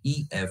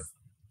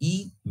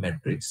EFE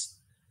metrics.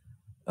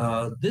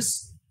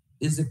 This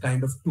is a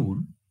kind of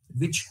tool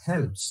which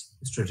helps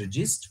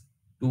strategists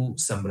to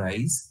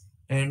summarize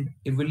and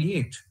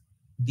evaluate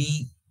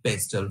the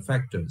PESTEL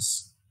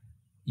factors.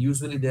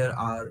 Usually there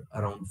are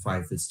around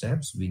 5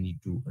 steps. We need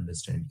to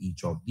understand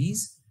each of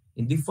these.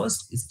 In the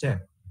first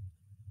step,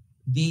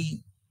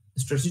 the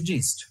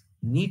strategist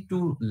need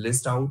to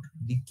list out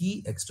the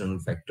key external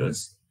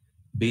factors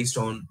based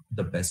on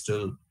the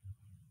PESTEL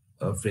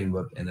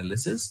framework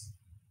analysis,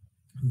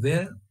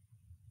 where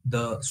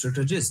the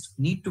strategist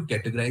need to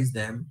categorize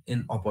them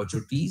in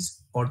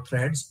opportunities or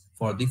threats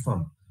for the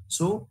firm.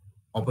 So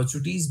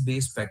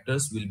opportunities-based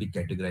factors will be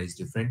categorized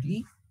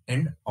differently,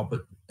 and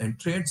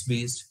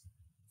threats-based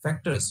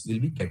factors will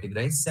be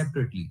categorized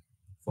separately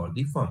for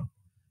the firm.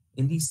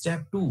 In the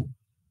step 2,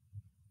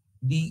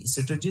 the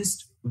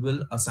strategist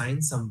will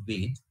assign some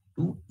weight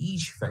to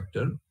each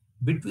factor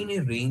between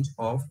a range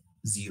of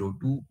 0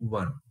 to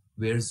 1,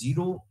 where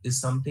 0 is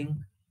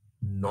something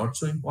not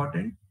so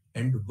important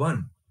and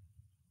 1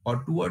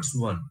 or towards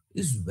 1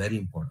 is very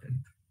important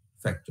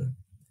factor.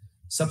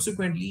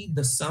 Subsequently,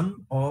 the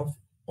sum of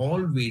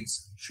all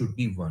weights should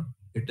be 1.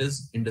 It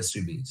is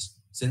industry based.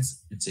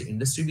 Since it's an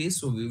industry based,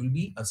 so we will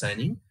be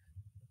assigning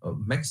a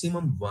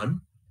maximum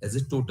 1 as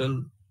a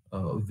total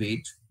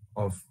weight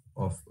of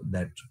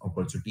that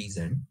opportunities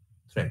and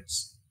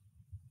threats.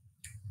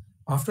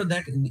 After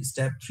that, in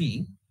step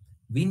 3,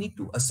 we need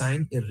to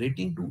assign a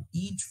rating to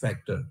each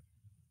factor.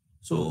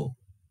 So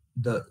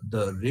the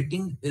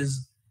rating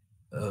is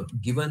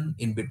given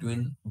in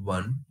between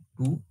 1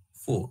 to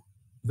 4,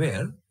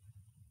 where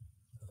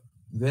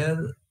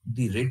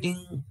the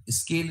rating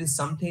scale is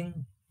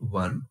something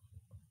 1,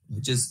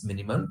 which is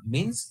minimal,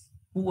 means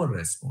poor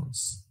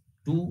response,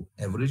 2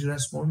 average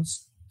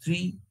response,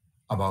 3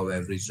 above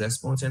average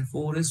response, and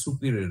 4 is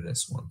superior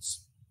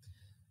response.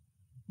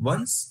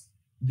 Once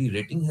the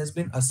rating has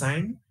been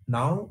assigned,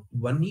 now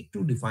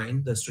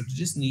the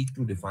strategist need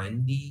to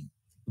define the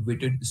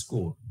weighted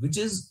score, which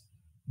is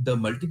the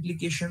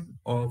multiplication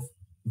of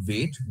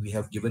weight we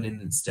have given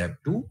in step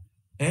 2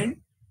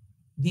 and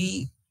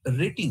the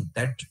rating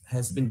that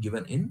has been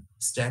given in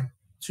step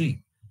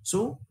 3.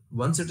 So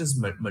once it is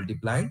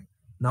multiplied,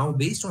 now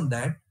based on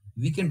that,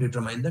 we can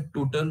determine the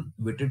total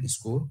weighted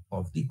score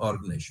of the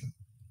organization.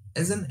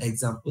 As an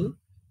example,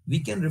 we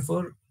can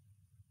refer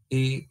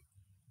a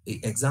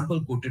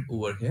example quoted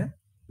over here,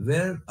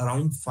 where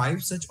around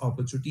 5 such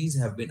opportunities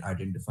have been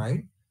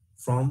identified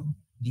from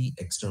the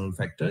external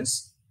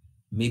factors.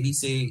 Maybe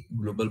say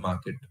global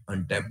market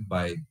untapped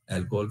by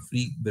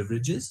alcohol-free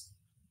beverages.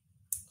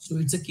 So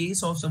it's a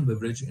case of some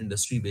beverage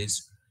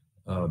industry-based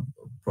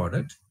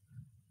product.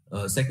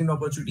 Second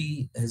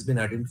opportunity has been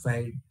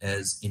identified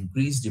as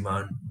increased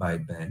demand by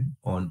ban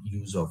on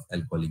use of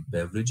alcoholic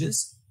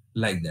beverages,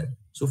 like that.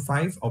 So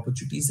 5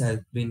 opportunities have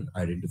been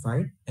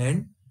identified,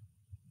 and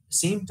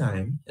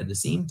at the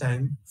same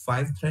time,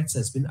 5 threats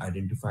has been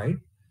identified.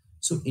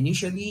 So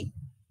initially,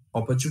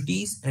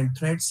 opportunities and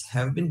threats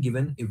have been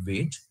given a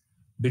weight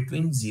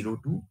between 0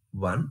 to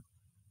 1,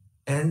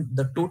 and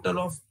the total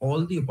of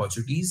all the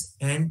opportunities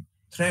and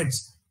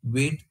threats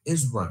weight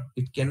is 1.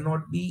 It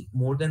cannot be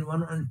more than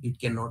 1 and it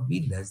cannot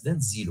be less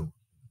than 0.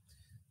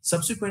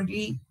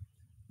 Subsequently,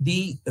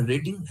 the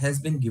rating has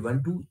been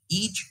given to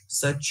each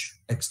such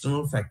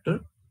external factor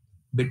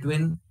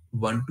between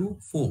 1 to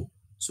 4.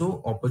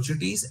 So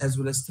opportunities as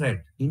well as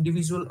threat,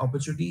 individual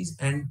opportunities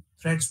and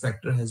threats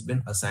factor has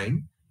been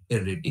assigned a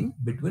rating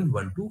between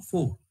 1 to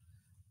 4.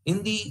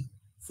 In the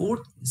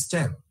fourth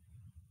step,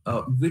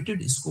 a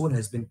weighted score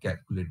has been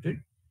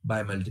calculated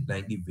by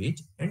multiplying the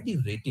weight and the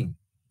rating,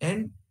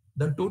 and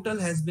the total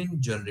has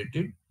been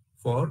generated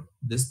for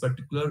this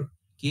particular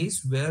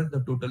case where the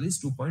total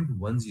is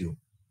 2.10.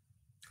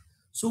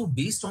 So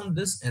based on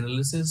this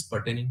analysis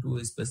pertaining to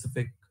a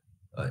specific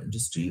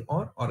industry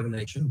or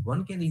organization,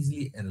 one can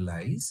easily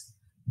analyze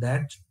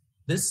that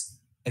this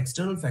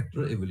external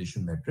factor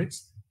evaluation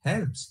matrix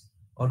helps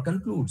or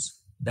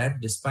concludes that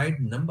despite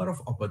number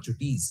of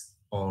opportunities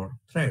or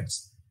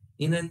threats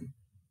in an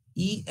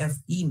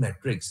EFE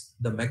matrix,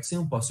 the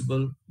maximum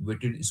possible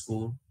weighted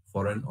score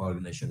for an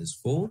organization is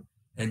 4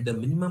 and the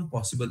minimum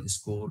possible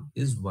score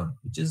is 1,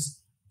 which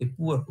is a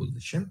poor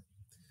position.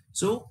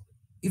 So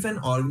if an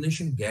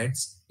organization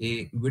gets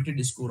a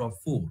weighted score of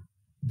 4,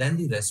 then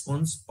the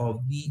response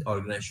of the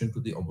organization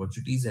to the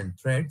opportunities and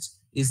threats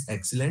is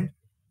excellent.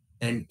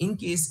 And in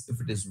case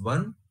if it is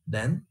 1,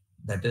 then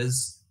that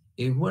is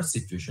a worse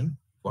situation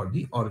for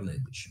the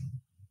organization.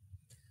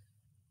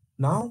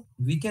 Now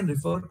we can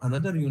refer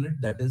another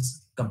unit, that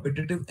is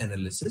competitive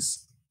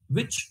analysis,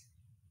 which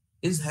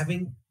is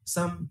having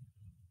some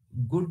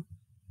good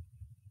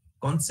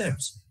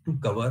concepts to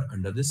cover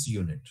under this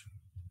unit,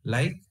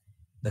 like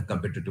the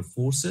competitive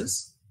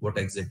forces, what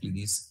exactly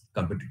these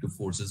competitive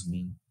forces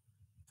mean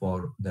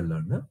for the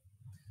learner,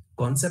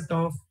 concept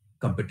of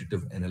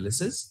competitive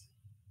analysis.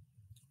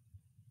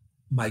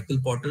 Michael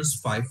Porter's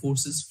 5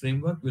 forces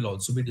framework will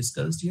also be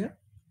discussed here.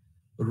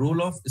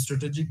 Role of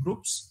strategic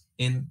groups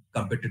in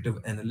competitive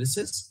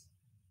analysis,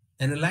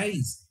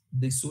 analyze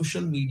the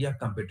social media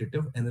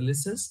competitive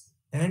analysis,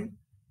 and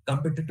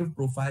competitive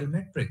profile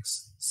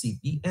metrics,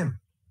 CPM.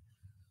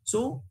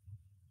 So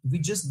we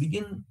just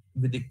begin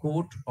with a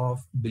quote of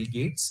Bill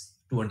Gates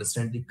to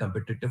understand the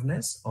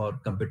competitiveness or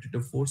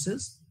competitive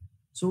forces.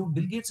 So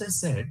Bill Gates has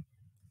said,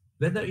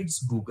 whether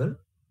it's Google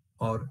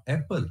or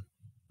Apple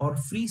or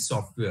free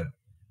software,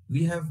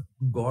 we have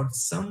got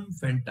some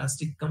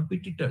fantastic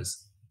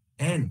competitors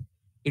and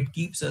it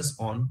keeps us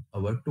on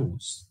our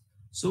toes.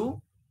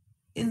 So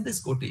in this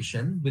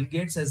quotation, Bill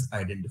Gates has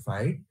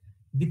identified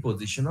the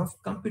position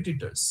of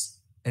competitors,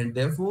 and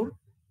therefore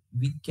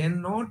we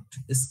cannot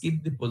skip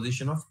the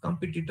position of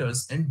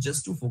competitors and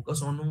just to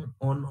focus on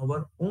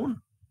our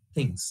own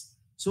things.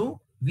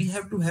 So we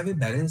have to have a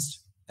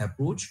balanced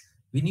approach.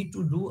 We need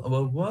to do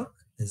our work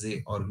as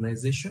an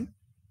organization,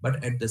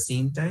 but at the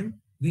same time,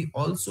 we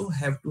also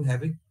have to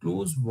have a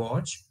close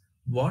watch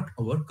what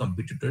our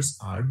competitors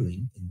are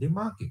doing in the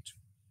market.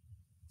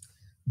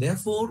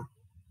 Therefore,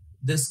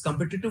 these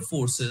competitive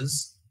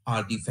forces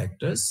are the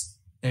factors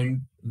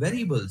and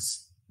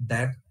variables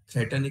that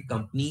threaten a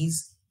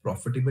company's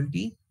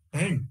profitability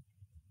and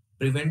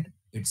prevent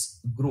its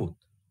growth.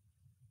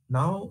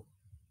 Now,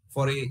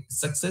 for a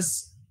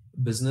success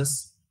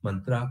business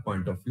mantra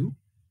point of view,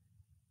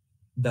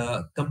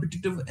 the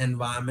competitive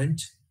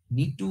environment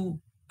need to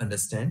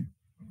understand,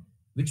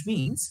 which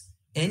means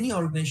any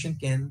organization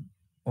can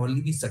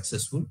only be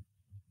successful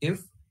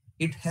if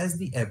it has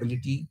the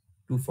ability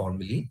to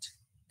formulate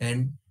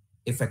an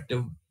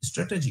effective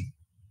strategy.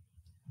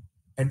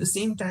 At the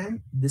same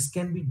time, this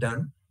can be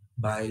done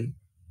by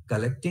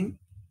collecting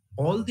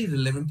all the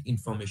relevant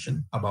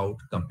information about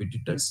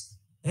competitors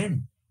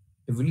and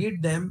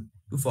evaluate them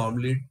to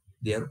formulate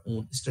their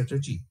own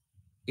strategy.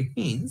 It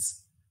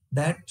means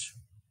that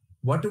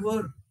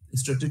whatever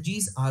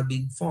strategies are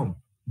being formed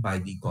by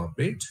the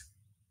corporate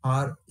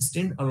are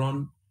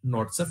standalone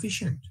not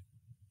sufficient.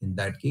 In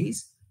that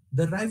case,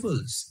 the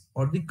rivals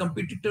or the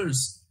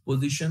competitors'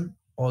 position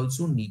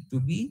also need to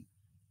be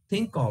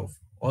think of,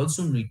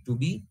 also need to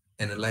be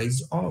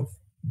analyzed of,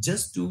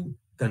 just to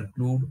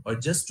conclude or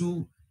just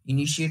to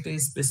initiate a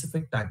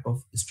specific type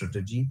of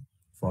strategy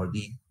for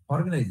the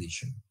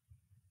organization.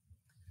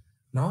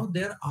 Now,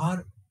 there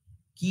are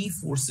key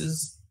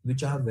forces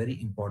which are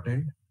very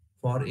important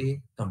for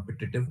a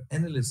competitive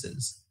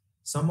analysis.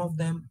 Some of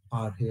them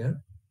are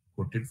here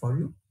quoted for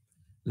you,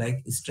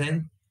 like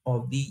strength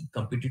of the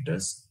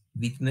competitors,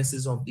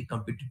 weaknesses of the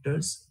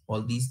competitors.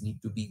 All these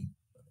need to be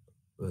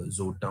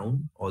zoned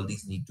down, all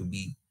these need to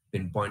be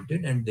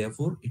pinpointed, and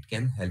therefore it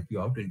can help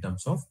you out in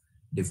terms of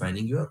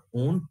defining your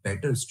own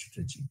better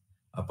strategy.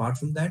 Apart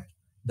from that,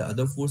 the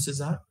other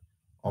forces are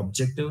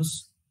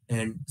objectives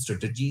and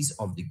strategies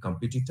of the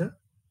competitor,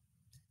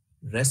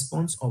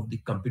 response of the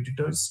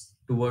competitors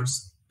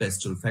towards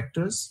pestle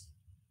factors,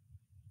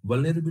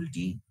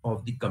 vulnerability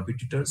of the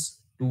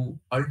competitors to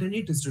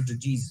alternate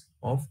strategies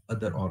of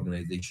other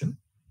organization,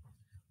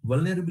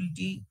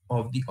 vulnerability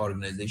of the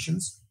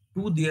organizations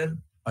to their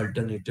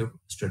alternative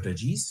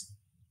strategies,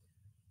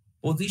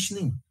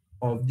 positioning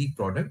of the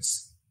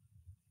products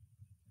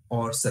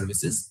or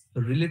services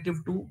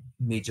relative to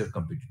major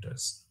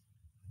competitors.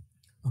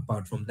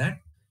 Apart from that,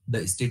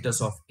 the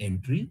status of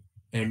entry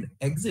and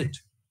exit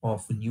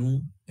of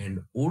new and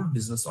old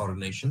business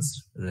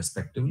organizations,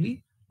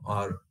 respectively,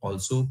 are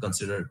also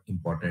considered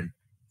important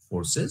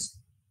forces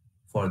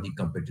for the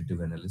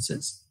competitive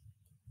analysis.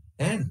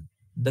 And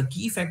the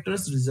key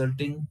factors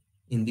resulting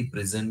in the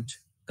present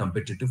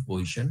competitive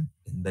position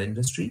in the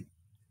industry,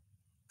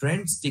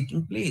 trends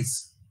taking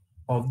place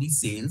of the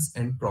sales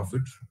and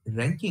profit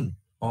ranking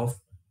of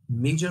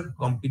major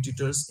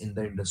competitors in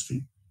the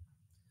industry,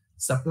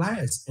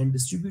 suppliers and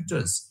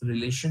distributors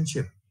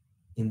relationship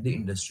in the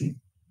industry,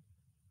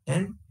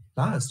 and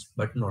last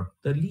but not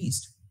the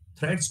least,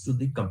 threats to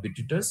the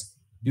competitors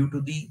due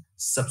to the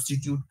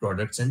substitute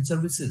products and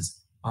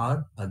services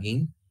are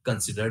again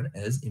considered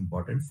as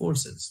important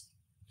forces.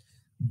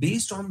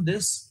 Based on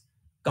this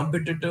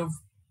competitive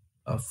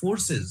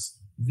forces,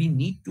 we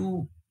need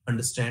to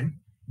understand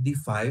the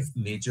five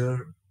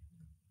major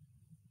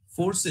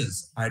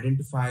forces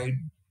identified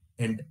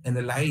and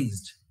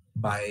analyzed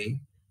by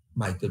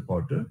Michael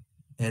Porter,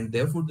 and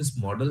therefore this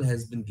model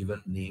has been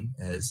given name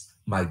as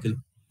Michael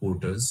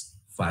Porter's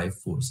five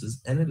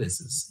forces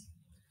analysis.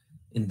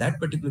 In that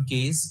particular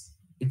case,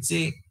 it's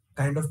a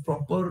kind of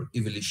proper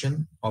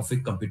evaluation of a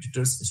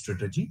competitor's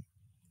strategy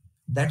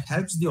that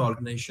helps the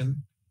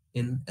organization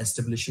in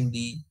establishing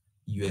the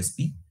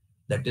USP,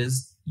 that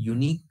is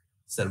unique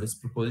service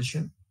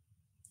proposition,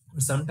 or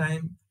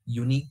sometimes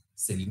unique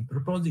selling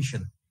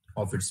proposition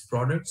of its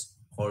products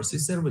or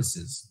its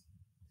services.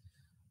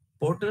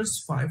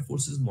 Porter's five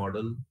forces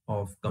model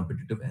of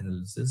competitive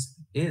analysis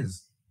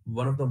is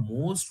one of the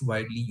most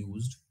widely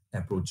used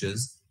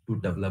approaches to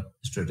develop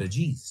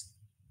strategies.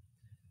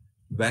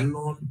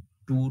 Well-known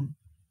tool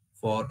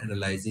for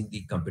analyzing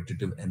the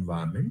competitive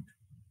environment.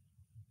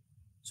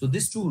 So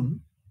this tool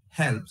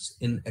helps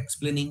in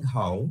explaining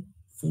how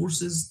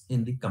forces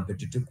in the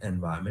competitive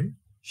environment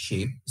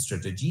shape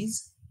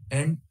strategies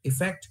and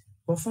affect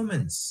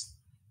performance.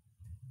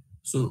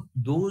 So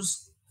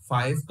those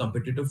five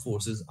competitive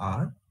forces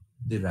are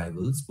the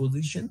rival's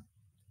position,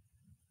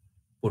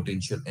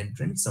 potential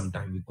entrants,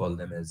 sometimes we call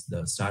them as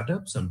the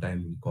startup,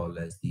 sometimes we call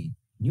as the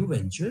new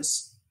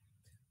ventures.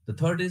 The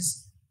third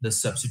is the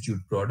substitute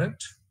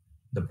product,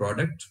 the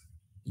product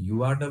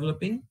you are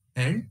developing,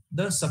 and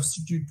the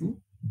substitute to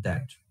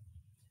that.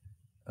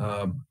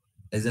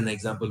 As an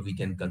example, we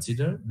can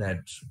consider that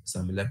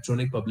some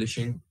electronic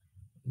publishing,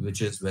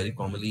 which is very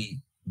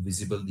commonly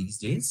visible these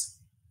days,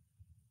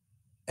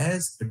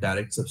 as a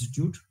direct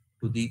substitute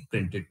to the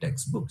printed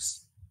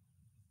textbooks.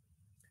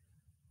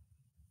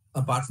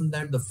 Apart from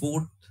that, the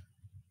fourth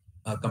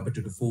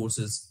competitive force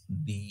is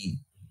the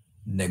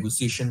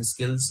negotiation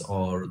skills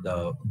or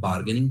the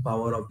bargaining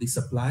power of the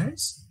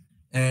suppliers.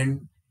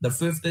 And the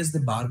fifth is the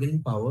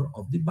bargaining power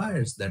of the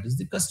buyers, that is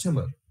the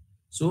customer.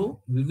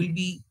 So we will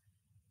be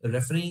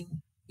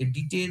referring a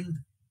detailed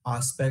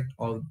aspect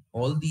of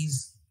all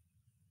these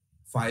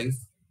five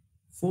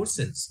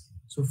forces.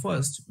 So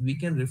first, we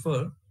can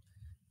refer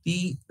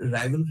the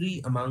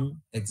rivalry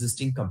among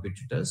existing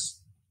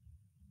competitors,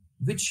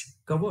 which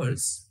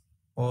covers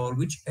or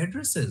which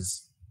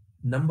addresses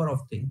number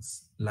of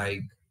things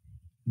like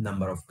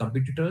number of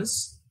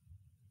competitors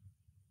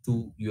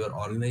to your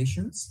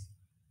organizations,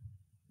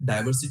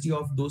 diversity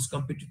of those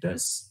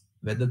competitors,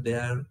 whether they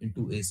are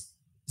into a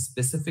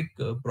specific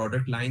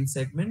product line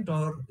segment,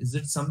 or is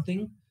it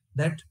something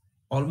that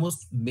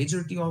almost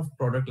majority of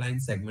product line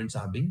segments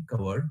are being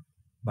covered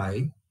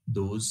by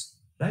those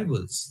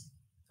rivals.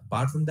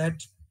 Apart from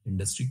that,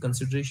 industry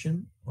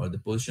consideration or the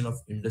position of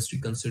industry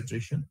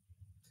consideration,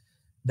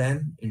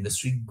 then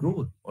industry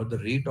growth or the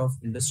rate of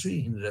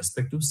industry in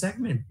respective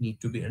segment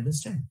need to be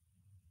understood.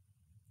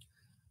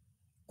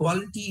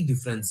 Quality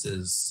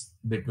differences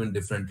between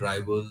different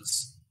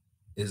rivals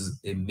is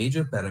a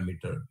major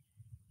parameter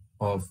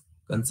of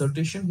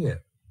consultation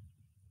here.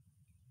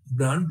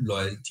 Brand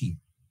loyalty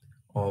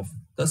of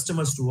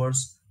customers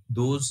towards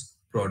those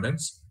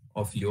products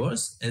of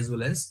yours, as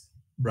well as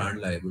brand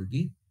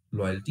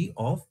loyalty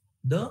of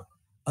the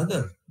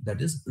other,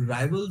 that is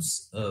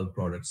rivals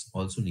products,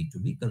 also need to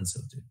be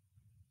consulted.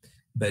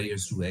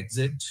 Barriers to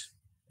exit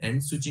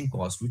and switching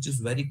cost, which is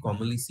very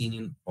commonly seen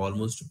in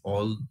almost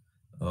all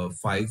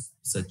five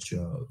such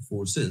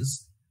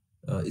forces,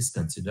 is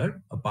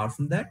considered. Apart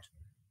from that,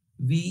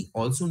 we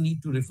also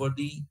need to refer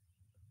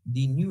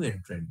the new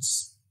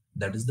entrants,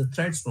 that is the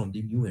threats from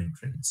the new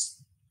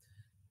entrants.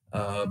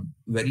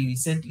 Very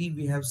recently,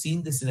 we have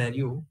seen the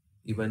scenario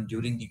even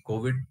during the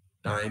COVID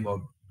time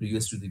or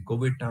previous to the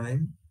COVID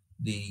time.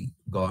 The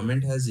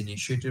government has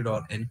initiated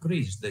or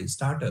encouraged the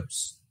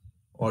startups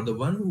or the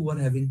one who are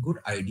having good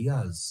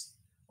ideas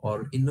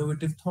or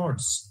innovative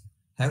thoughts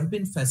have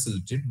been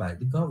facilitated by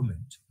the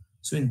government.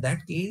 So in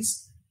that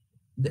case,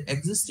 the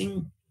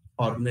existing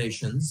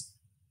organizations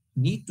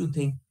need to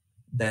think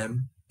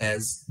them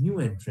as new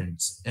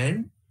entrants,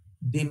 and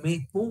they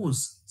may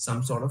pose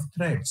some sort of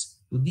threats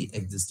to the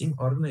existing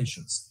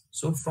organizations.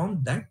 So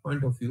from that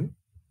point of view,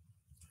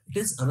 it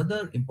is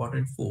another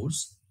important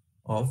force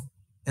of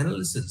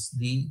analysis,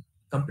 the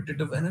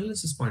competitive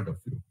analysis point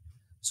of view.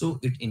 So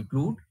it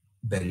include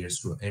barriers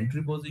to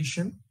entry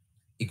position,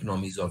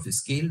 economies of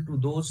scale to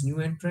those new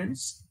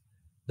entrants,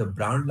 the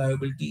brand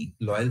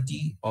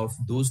loyalty of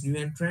those new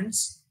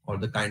entrants, or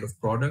the kind of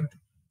product,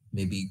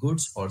 maybe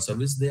goods or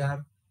service they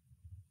are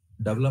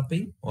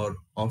developing or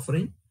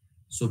offering.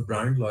 So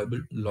brand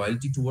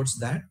loyalty towards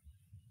that,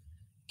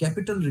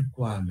 capital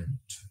requirement,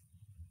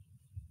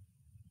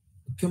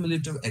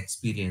 cumulative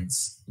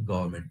experience,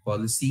 government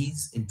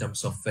policies in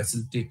terms of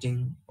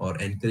facilitating or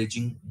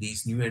encouraging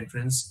these new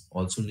entrants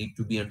also need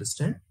to be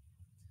understood.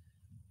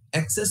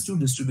 Access to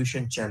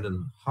distribution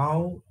channel,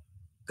 how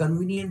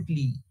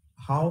conveniently,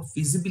 how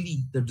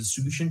feasibly the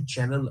distribution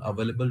channel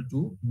available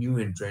to new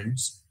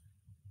entrants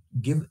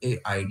give a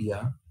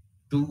idea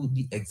to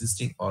the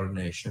existing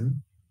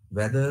organization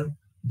whether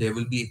there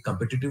will be a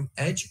competitive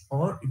edge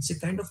or it's a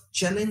kind of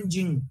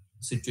challenging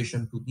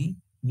situation to the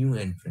new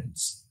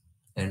entrants.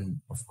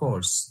 And of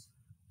course,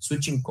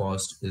 switching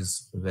cost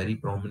is very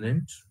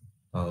prominent.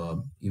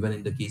 Even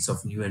in the case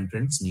of new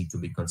entrants need to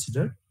be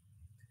considered.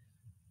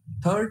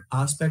 Third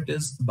aspect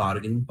is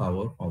bargaining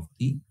power of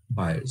the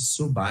buyers.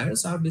 So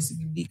buyers are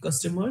basically the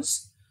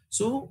customers.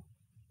 So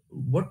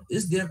what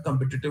is their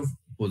competitive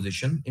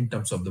position in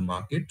terms of the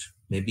market?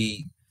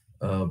 Maybe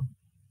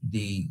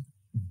the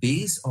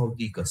base of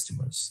the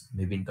customers,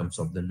 maybe in terms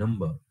of the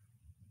number,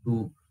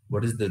 to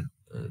what is the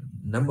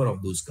number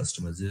of those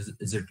customers?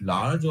 Is it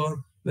large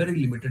or very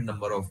limited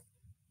number of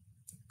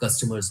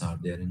customers are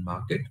there in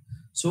market?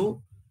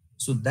 So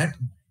that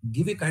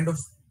give a kind of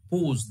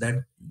pose, that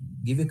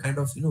give a kind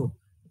of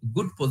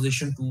good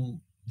position to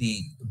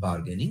the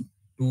bargaining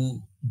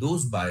to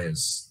those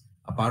buyers.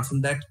 Apart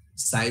from that,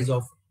 size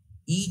of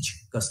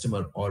each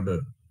customer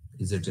order,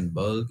 is it in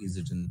bulk, is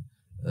it in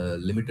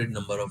limited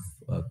number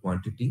of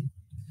quantity,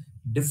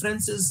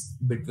 differences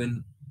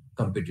between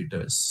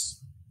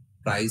competitors,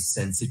 price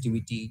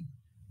sensitivity,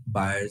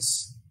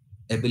 buyers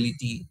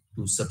ability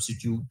to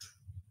substitute,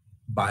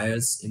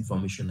 buyers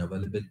information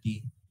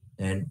availability,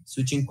 and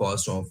switching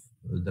cost of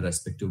the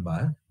respective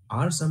buyer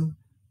are some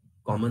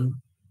common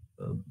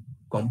uh,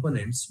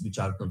 components which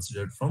are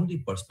considered from the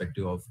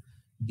perspective of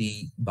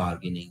the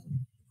bargaining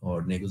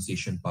or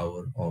negotiation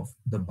power of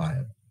the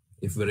buyer.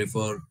 If we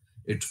refer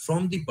it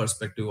from the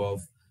perspective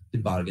of the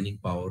bargaining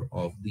power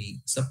of the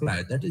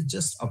supplier, that is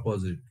just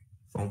opposite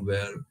from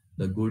where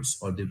the goods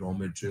or the raw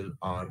material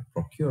are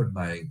procured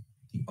by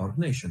the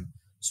organization.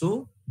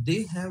 So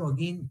they have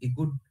again a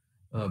good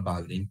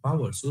bargaining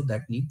power. So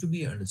that need to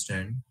be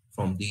understood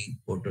from the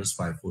Porter's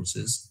five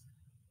forces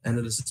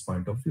analysis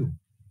point of view,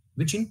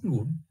 which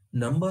include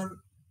number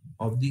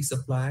of the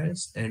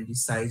suppliers and the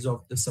size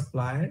of the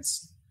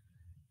suppliers,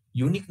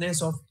 uniqueness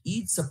of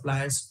each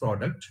supplier's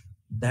product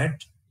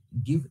that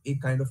give a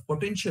kind of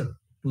potential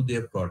to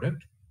their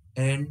product,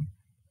 and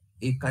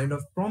a kind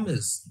of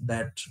promise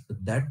that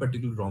that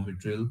particular raw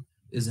material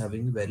is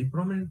having a very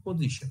prominent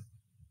position.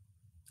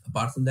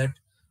 Apart from that,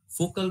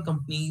 focal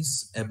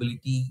companies'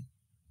 ability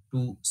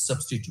to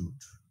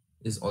substitute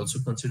is also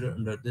considered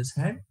under this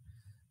head.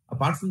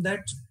 Apart from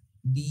that,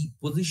 the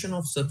position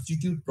of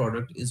substitute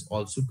product is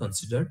also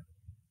considered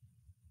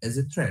as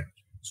a threat.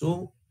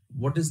 So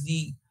what is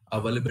the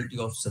availability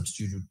of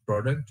substitute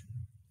product,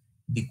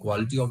 the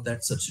quality of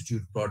that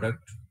substitute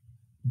product,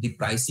 the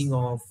pricing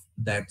of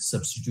that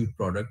substitute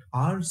product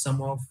are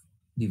some of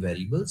the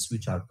variables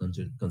which are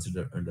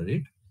considered under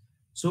it.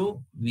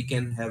 So we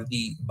can have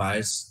the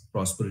buyer's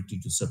prosperity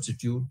to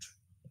substitute,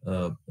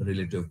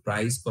 relative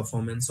price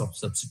performance of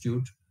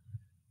substitute,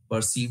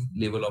 perceived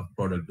level of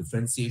product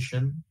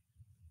differentiation,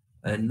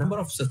 and number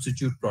of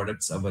substitute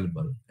products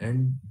available,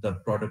 and the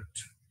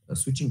product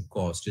switching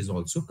cost is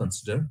also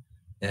considered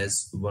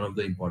as one of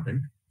the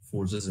important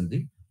forces in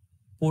the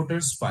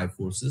Porter's five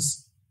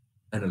forces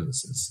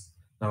analysis.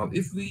 Now,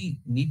 if we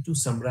need to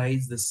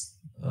summarize this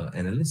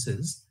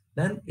analysis,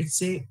 then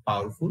it's a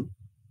powerful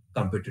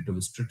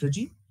competitive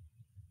strategy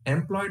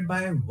employed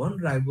by one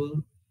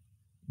rival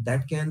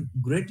that can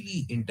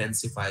greatly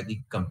intensify the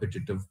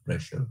competitive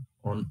pressure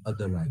on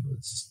other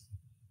rivals.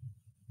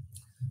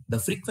 The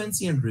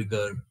frequency and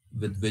rigor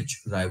with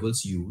which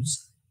rivals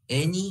use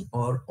any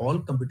or all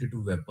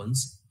competitive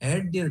weapons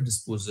at their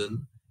disposal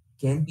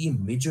can be a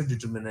major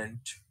determinant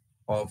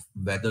of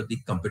whether the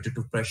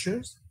competitive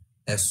pressures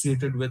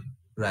associated with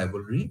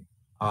rivalry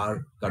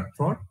are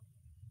cutthroat,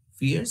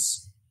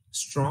 fierce,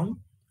 strong,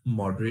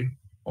 moderate,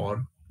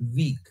 or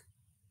weak.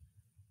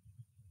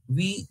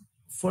 We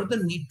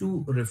further need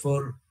to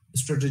refer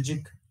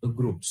strategic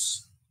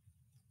groups.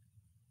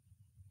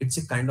 It's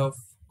a kind of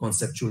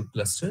conceptual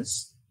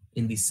clusters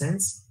in the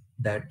sense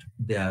that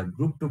they are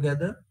grouped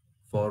together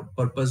for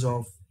purpose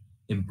of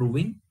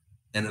improving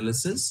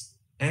analysis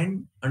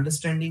and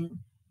understanding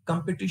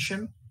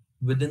competition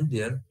within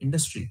their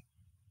industry.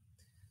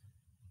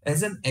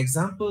 As an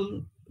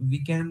example,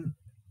 we can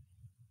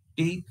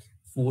take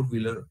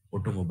four-wheeler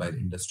automobile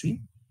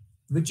industry,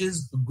 which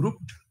is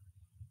grouped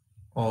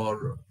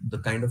or the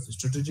kind of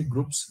strategic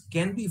groups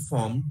can be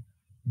formed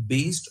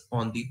based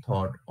on the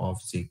thought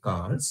of, say,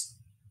 cars,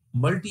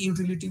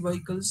 multi-utility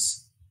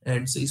vehicles,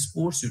 and say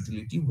sports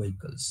utility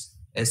vehicles,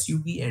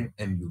 SUV and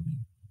MUV.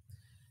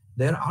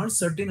 There are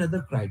certain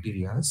other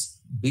criterias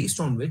based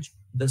on which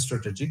the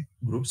strategic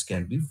groups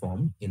can be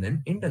formed in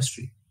an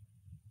industry,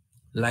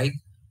 like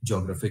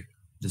geographic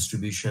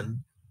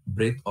distribution,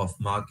 breadth of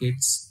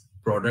markets,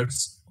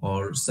 products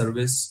or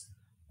service,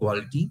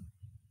 quality,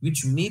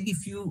 which may be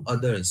few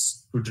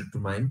others to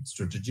determine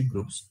strategic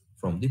groups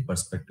from the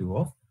perspective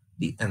of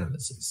the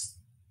analysis.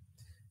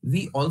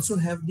 We also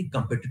have the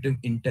competitive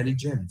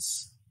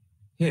intelligence.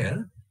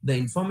 Here, the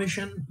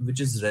information which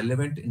is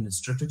relevant in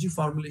strategy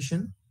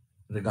formulation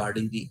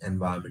regarding the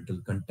environmental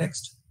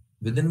context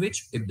within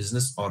which a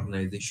business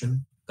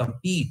organization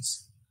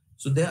competes.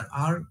 So there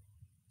are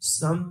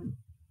some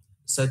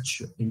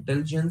such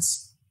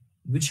intelligence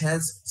which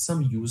has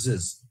some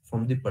uses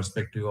from the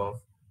perspective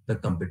of the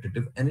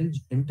competitive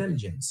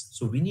intelligence.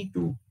 So we need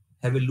to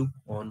have a look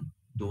on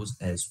those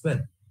as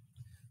well.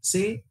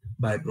 Say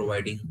by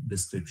providing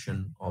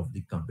description of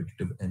the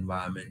competitive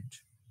environment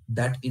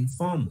that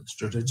inform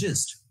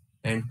strategists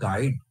and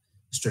guide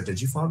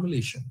strategy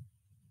formulation.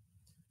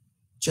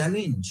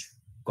 Challenge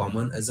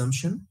common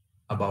assumption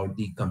about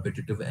the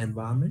competitive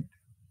environment,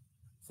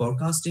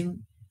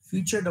 forecasting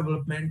future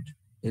development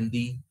in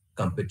the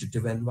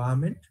competitive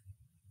environment,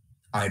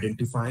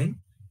 identifying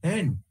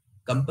and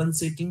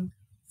compensating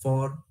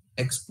for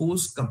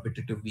exposed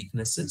competitive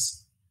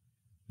weaknesses,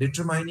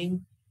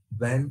 determining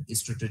when a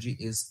strategy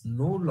is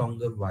no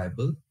longer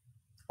viable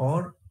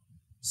or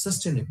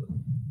sustainable,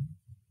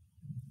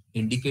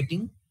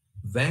 indicating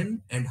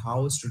when and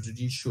how a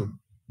strategy should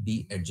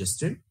be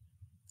adjusted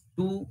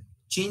to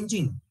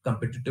changing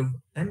competitive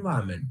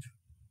environment.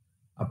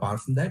 Apart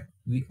from that,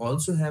 we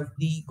also have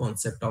the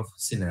concept of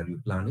scenario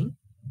planning,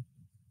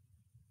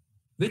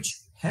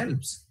 which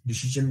helps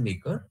decision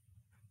maker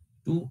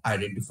to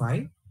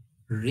identify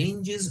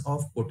ranges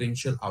of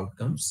potential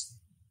outcomes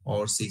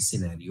or say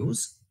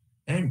scenarios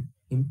and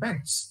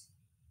impacts,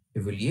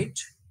 evaluate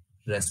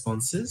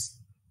responses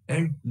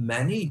and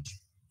manage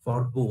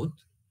for both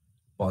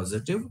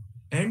positive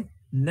and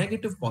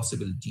negative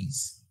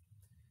possibilities.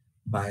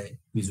 By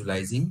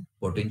visualizing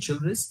potential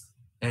risks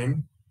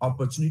and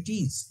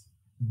opportunities,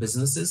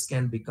 businesses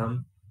can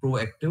become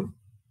proactive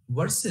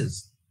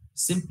versus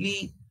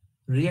simply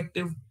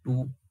reactive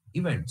to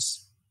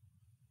events.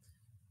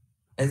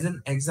 As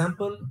an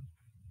example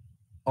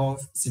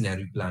of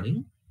scenario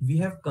planning, we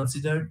have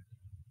considered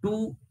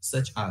two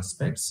such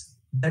aspects,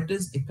 that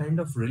is a kind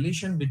of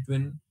relation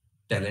between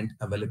talent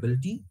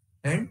availability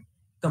and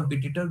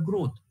competitor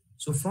growth.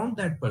 So from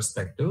that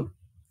perspective,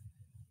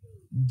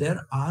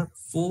 there are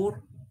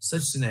four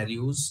such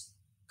scenarios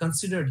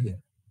considered here.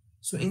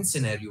 So in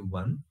scenario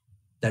one,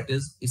 that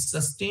is a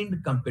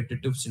sustained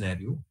competitive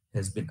scenario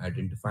has been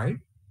identified,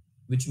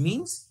 which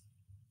means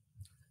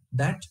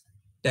that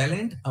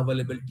talent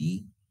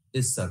availability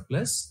is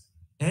surplus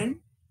and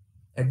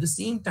at the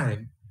same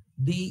time,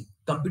 the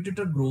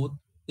competitor growth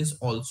is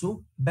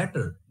also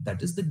better.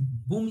 That is the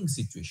booming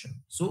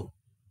situation. So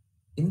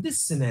in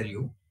this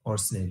scenario or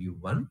scenario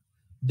one,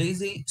 there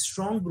is a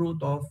strong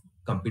growth of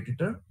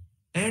competitor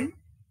and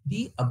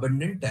the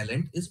abundant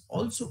talent is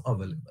also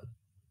available.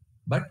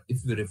 But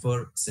if we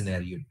refer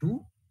scenario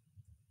two,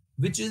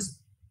 which is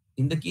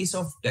in the case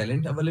of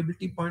talent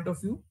availability point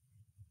of view,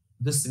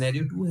 the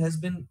scenario two has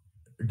been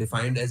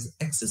defined as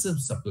excessive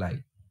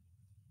supply.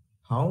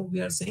 How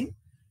we are saying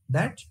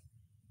that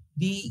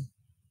the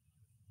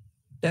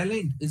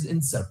talent is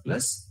in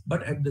surplus,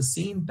 but at the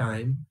same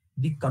time,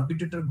 the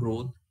competitor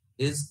growth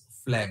is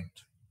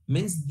flagged.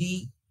 Means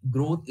the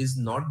growth is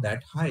not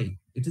that high.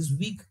 It is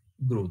weak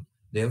growth.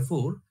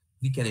 Therefore,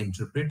 we can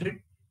interpret it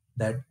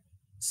that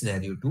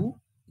scenario 2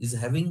 is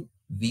having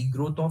weak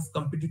growth of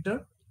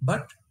competitor,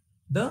 but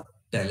the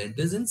talent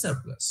is in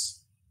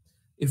surplus.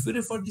 If we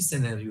refer the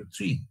scenario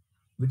 3,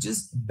 which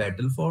is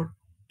battle for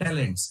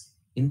talents,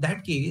 in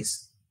that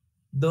case,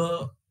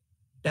 the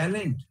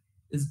talent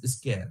is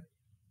scarce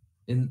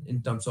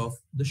in terms of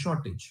the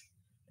shortage.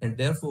 And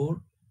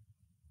therefore,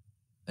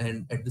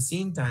 and at the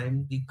same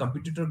time, the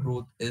competitor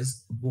growth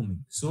is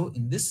booming. So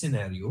in this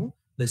scenario,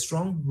 the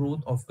strong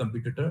growth of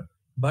competitor,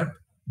 but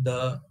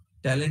the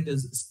talent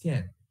is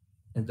scarce.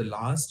 And the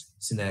last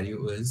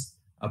scenario is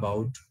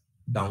about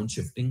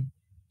downshifting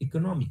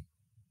economy,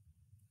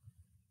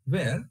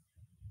 where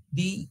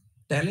the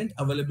talent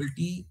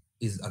availability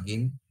is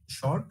again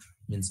short,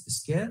 means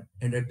scarce,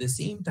 and at the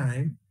same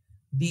time,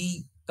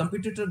 the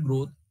competitor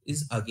growth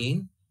is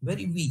again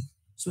very weak.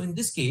 So in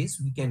this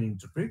case, we can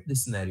interpret the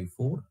scenario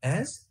 4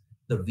 as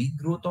the weak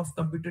growth of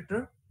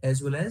competitor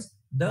as well as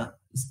the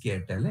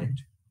scarce talent.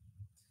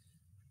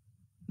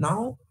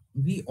 Now,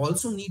 we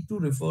also need to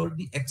refer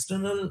the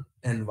external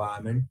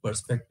environment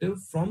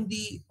perspective from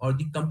the, or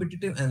the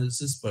competitive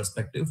analysis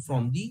perspective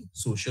from the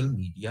social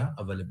media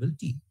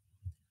availability.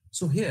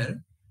 So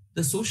here,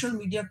 the social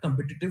media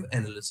competitive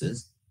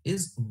analysis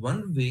is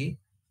one way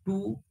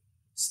to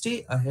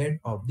stay ahead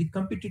of the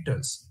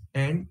competitors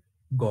and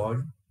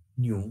gauge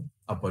new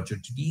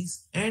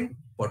opportunities and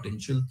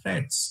potential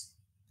threats.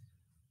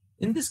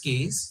 In this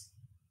case,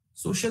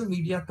 social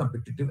media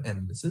competitive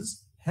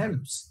analysis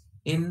helps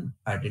in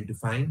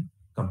identifying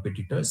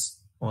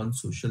competitors on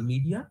social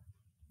media,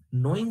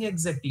 knowing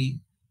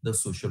exactly the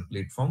social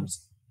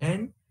platforms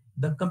and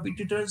the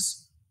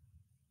competitors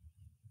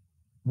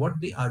what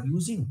they are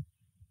using,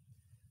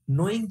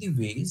 knowing the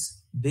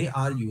ways they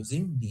are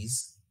using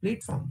these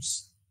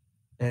platforms,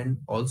 and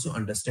also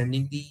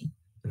understanding the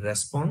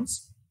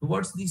response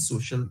towards the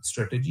social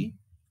strategy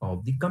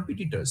of the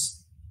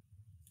competitors,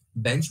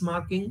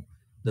 benchmarking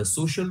the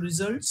social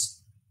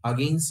results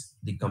against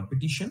the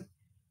competition,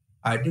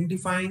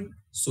 identifying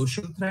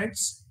social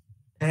threats,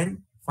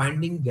 and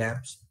finding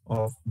gaps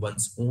of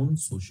one's own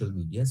social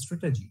media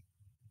strategy.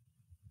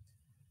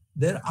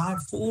 There are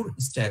four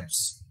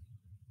steps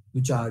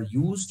which are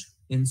used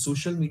in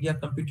social media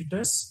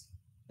competitors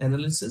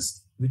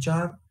analysis, which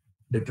are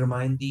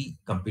determine the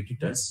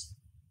competitors,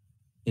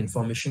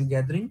 information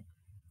gathering,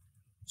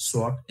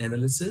 SWOT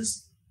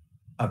analysis,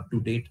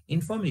 up-to-date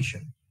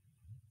information.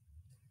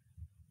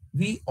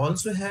 We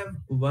also have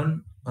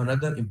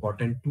another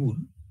important tool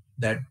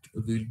that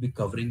we'll be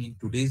covering in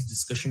today's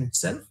discussion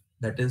itself,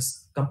 that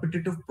is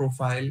competitive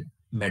profile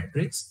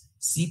metrics,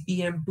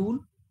 CPM tool.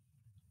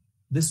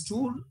 This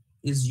tool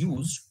is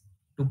used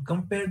to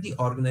compare the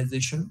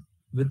organization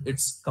with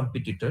its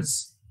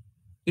competitors.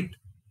 It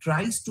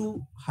tries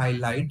to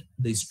highlight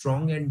the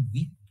strong and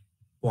weak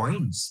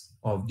points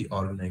of the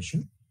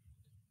organization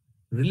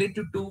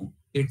related to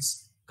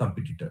its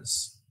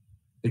competitors.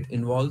 It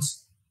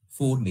involves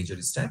four major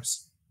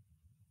steps.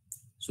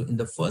 So in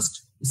the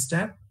first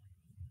step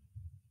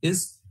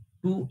is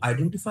to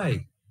identify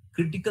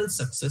critical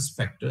success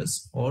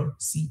factors or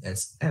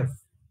CSF.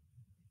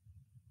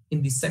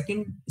 In the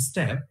second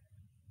step,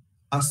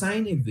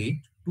 assign a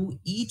weight to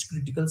each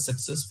critical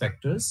success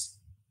factors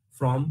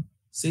from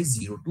say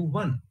 0 to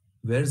 1,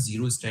 where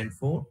 0 stands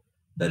for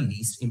the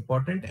least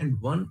important and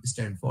 1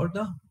 stands for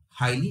the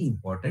highly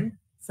important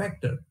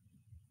factor.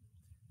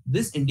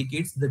 This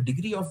indicates the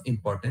degree of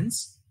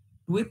importance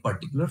to a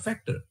particular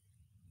factor.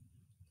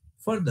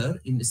 Further,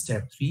 in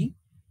step 3,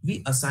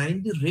 we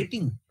assign the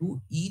rating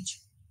to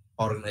each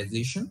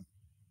organization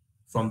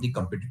from the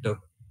competitor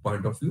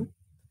point of view,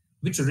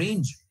 which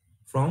range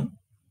from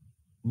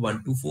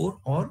 1 to 4,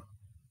 or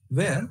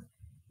where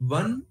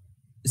 1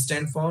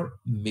 stands for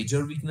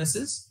major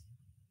weaknesses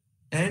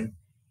and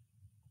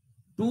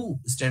 2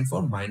 stand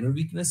for minor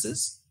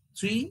weaknesses,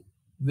 3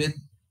 with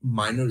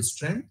minor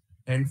strength,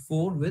 and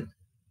 4 with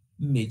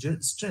major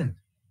strength.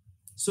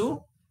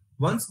 So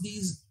once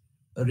these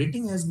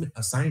rating has been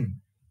assigned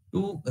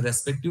to a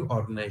respective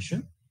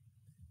organization,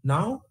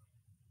 now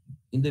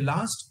in the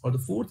last or the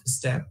fourth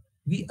step,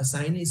 we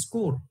assign a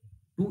score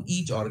to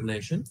each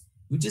organization,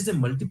 which is a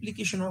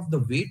multiplication of the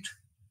weight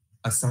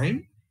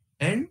assigned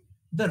and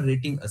the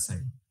rating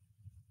assigned.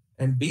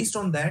 And based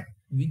on that,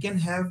 we can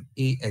have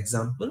an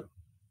example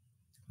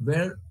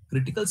where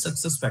critical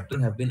success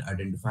factors have been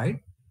identified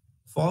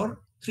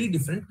for 3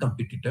 different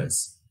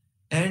competitors,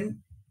 and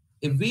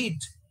a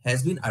weight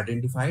has been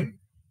identified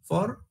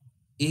for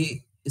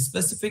a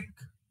specific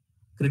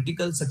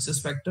critical success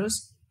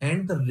factors,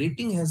 and the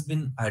rating has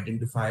been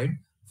identified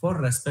for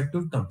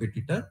respective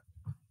competitor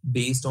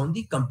based on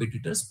the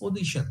competitor's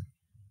position.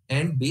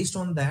 And based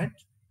on that,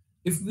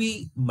 if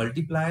we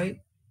multiply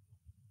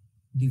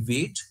the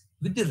weight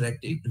with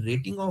the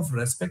rating of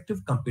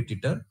respective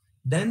competitor,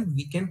 then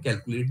we can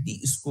calculate the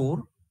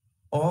score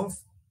of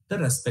the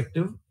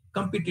respective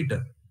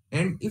competitor.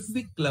 And if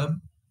we club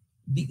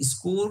the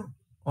score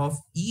of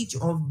each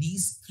of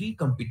these 3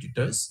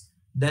 competitors,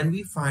 then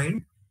we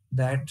find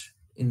that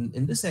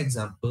in this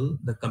example,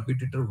 the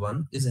competitor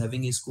 1 is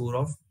having a score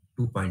of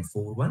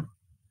 2.41,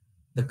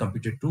 the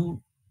competitor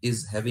 2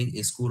 is having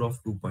a score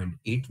of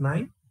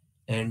 2.89,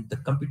 and the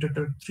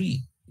competitor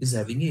 3 is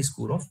having a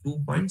score of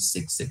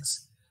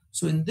 2.66.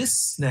 So in this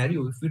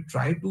scenario, if we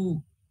try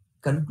to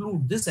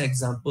conclude this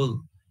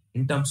example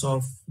in terms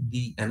of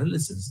the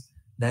analysis,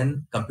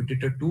 then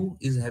competitor 2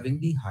 is having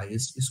the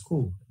highest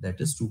score, that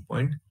is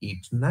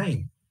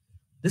 2.89.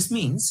 This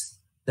means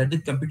that the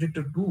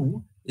competitor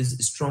 2 is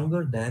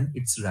stronger than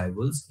its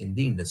rivals in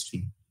the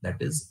industry,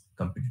 that is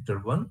competitor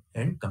 1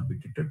 and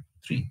competitor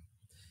 3.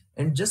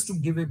 And just to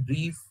give a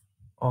brief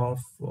of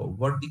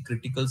what the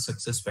critical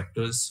success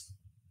factors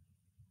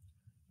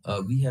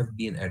we have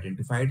been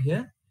identified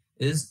here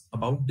is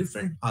about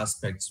different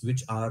aspects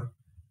which are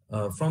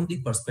from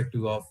the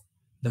perspective of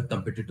the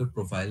competitive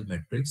profile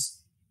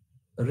metrics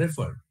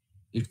referred.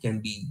 It can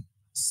be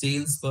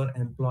sales per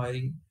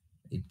employee,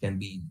 it can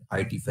be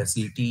IT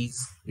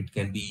facilities, it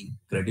can be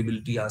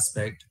credibility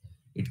aspect,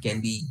 it can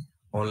be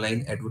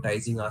online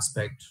advertising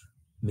aspect,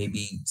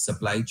 maybe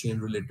supply chain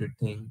related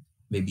thing,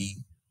 maybe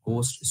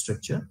cost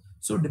structure.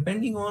 So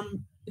depending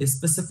on a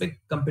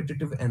specific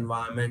competitive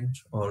environment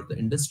or the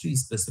industry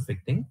specific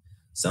thing,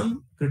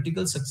 some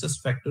critical success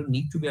factor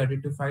need to be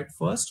identified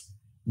first,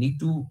 need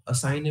to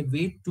assign a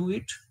weight to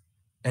it,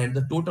 and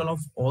the total of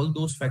all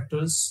those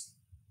factors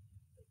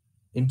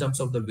in terms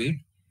of the weight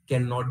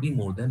cannot be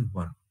more than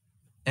 1.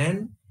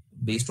 And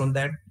based on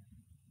that,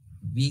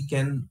 we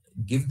can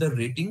give the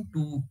rating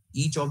to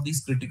each of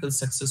these critical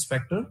success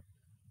factor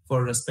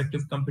for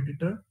respective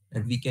competitor,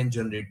 and we can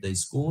generate the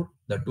score,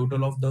 the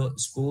total of the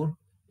score.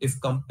 If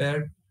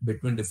compared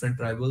between different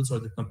rivals or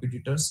the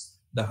competitors,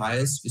 the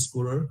highest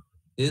scorer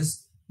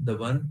is the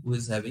one who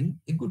is having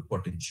a good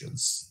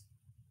potentials.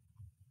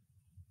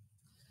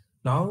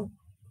 Now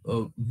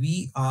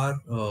we are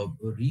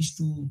reached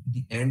to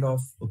the end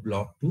of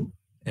block 2,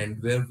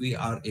 and where we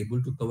are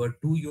able to cover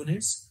 2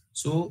 units.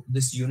 So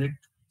this unit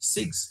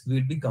 6 we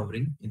will be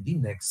covering in the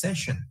next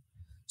session.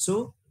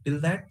 So till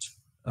that,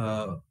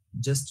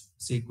 just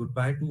say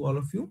goodbye to all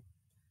of you.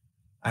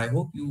 I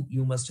hope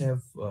you must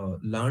have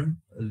learned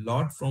a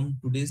lot from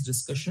today's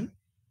discussion,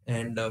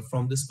 and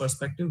from this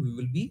perspective we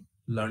will be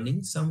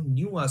learning some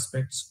new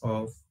aspects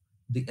of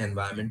the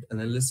environment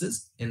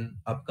analysis. In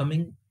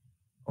upcoming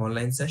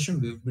online session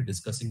we will be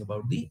discussing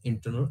about the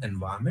internal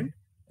environment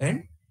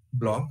and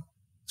block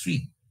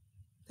 3.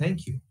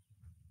 Thank you.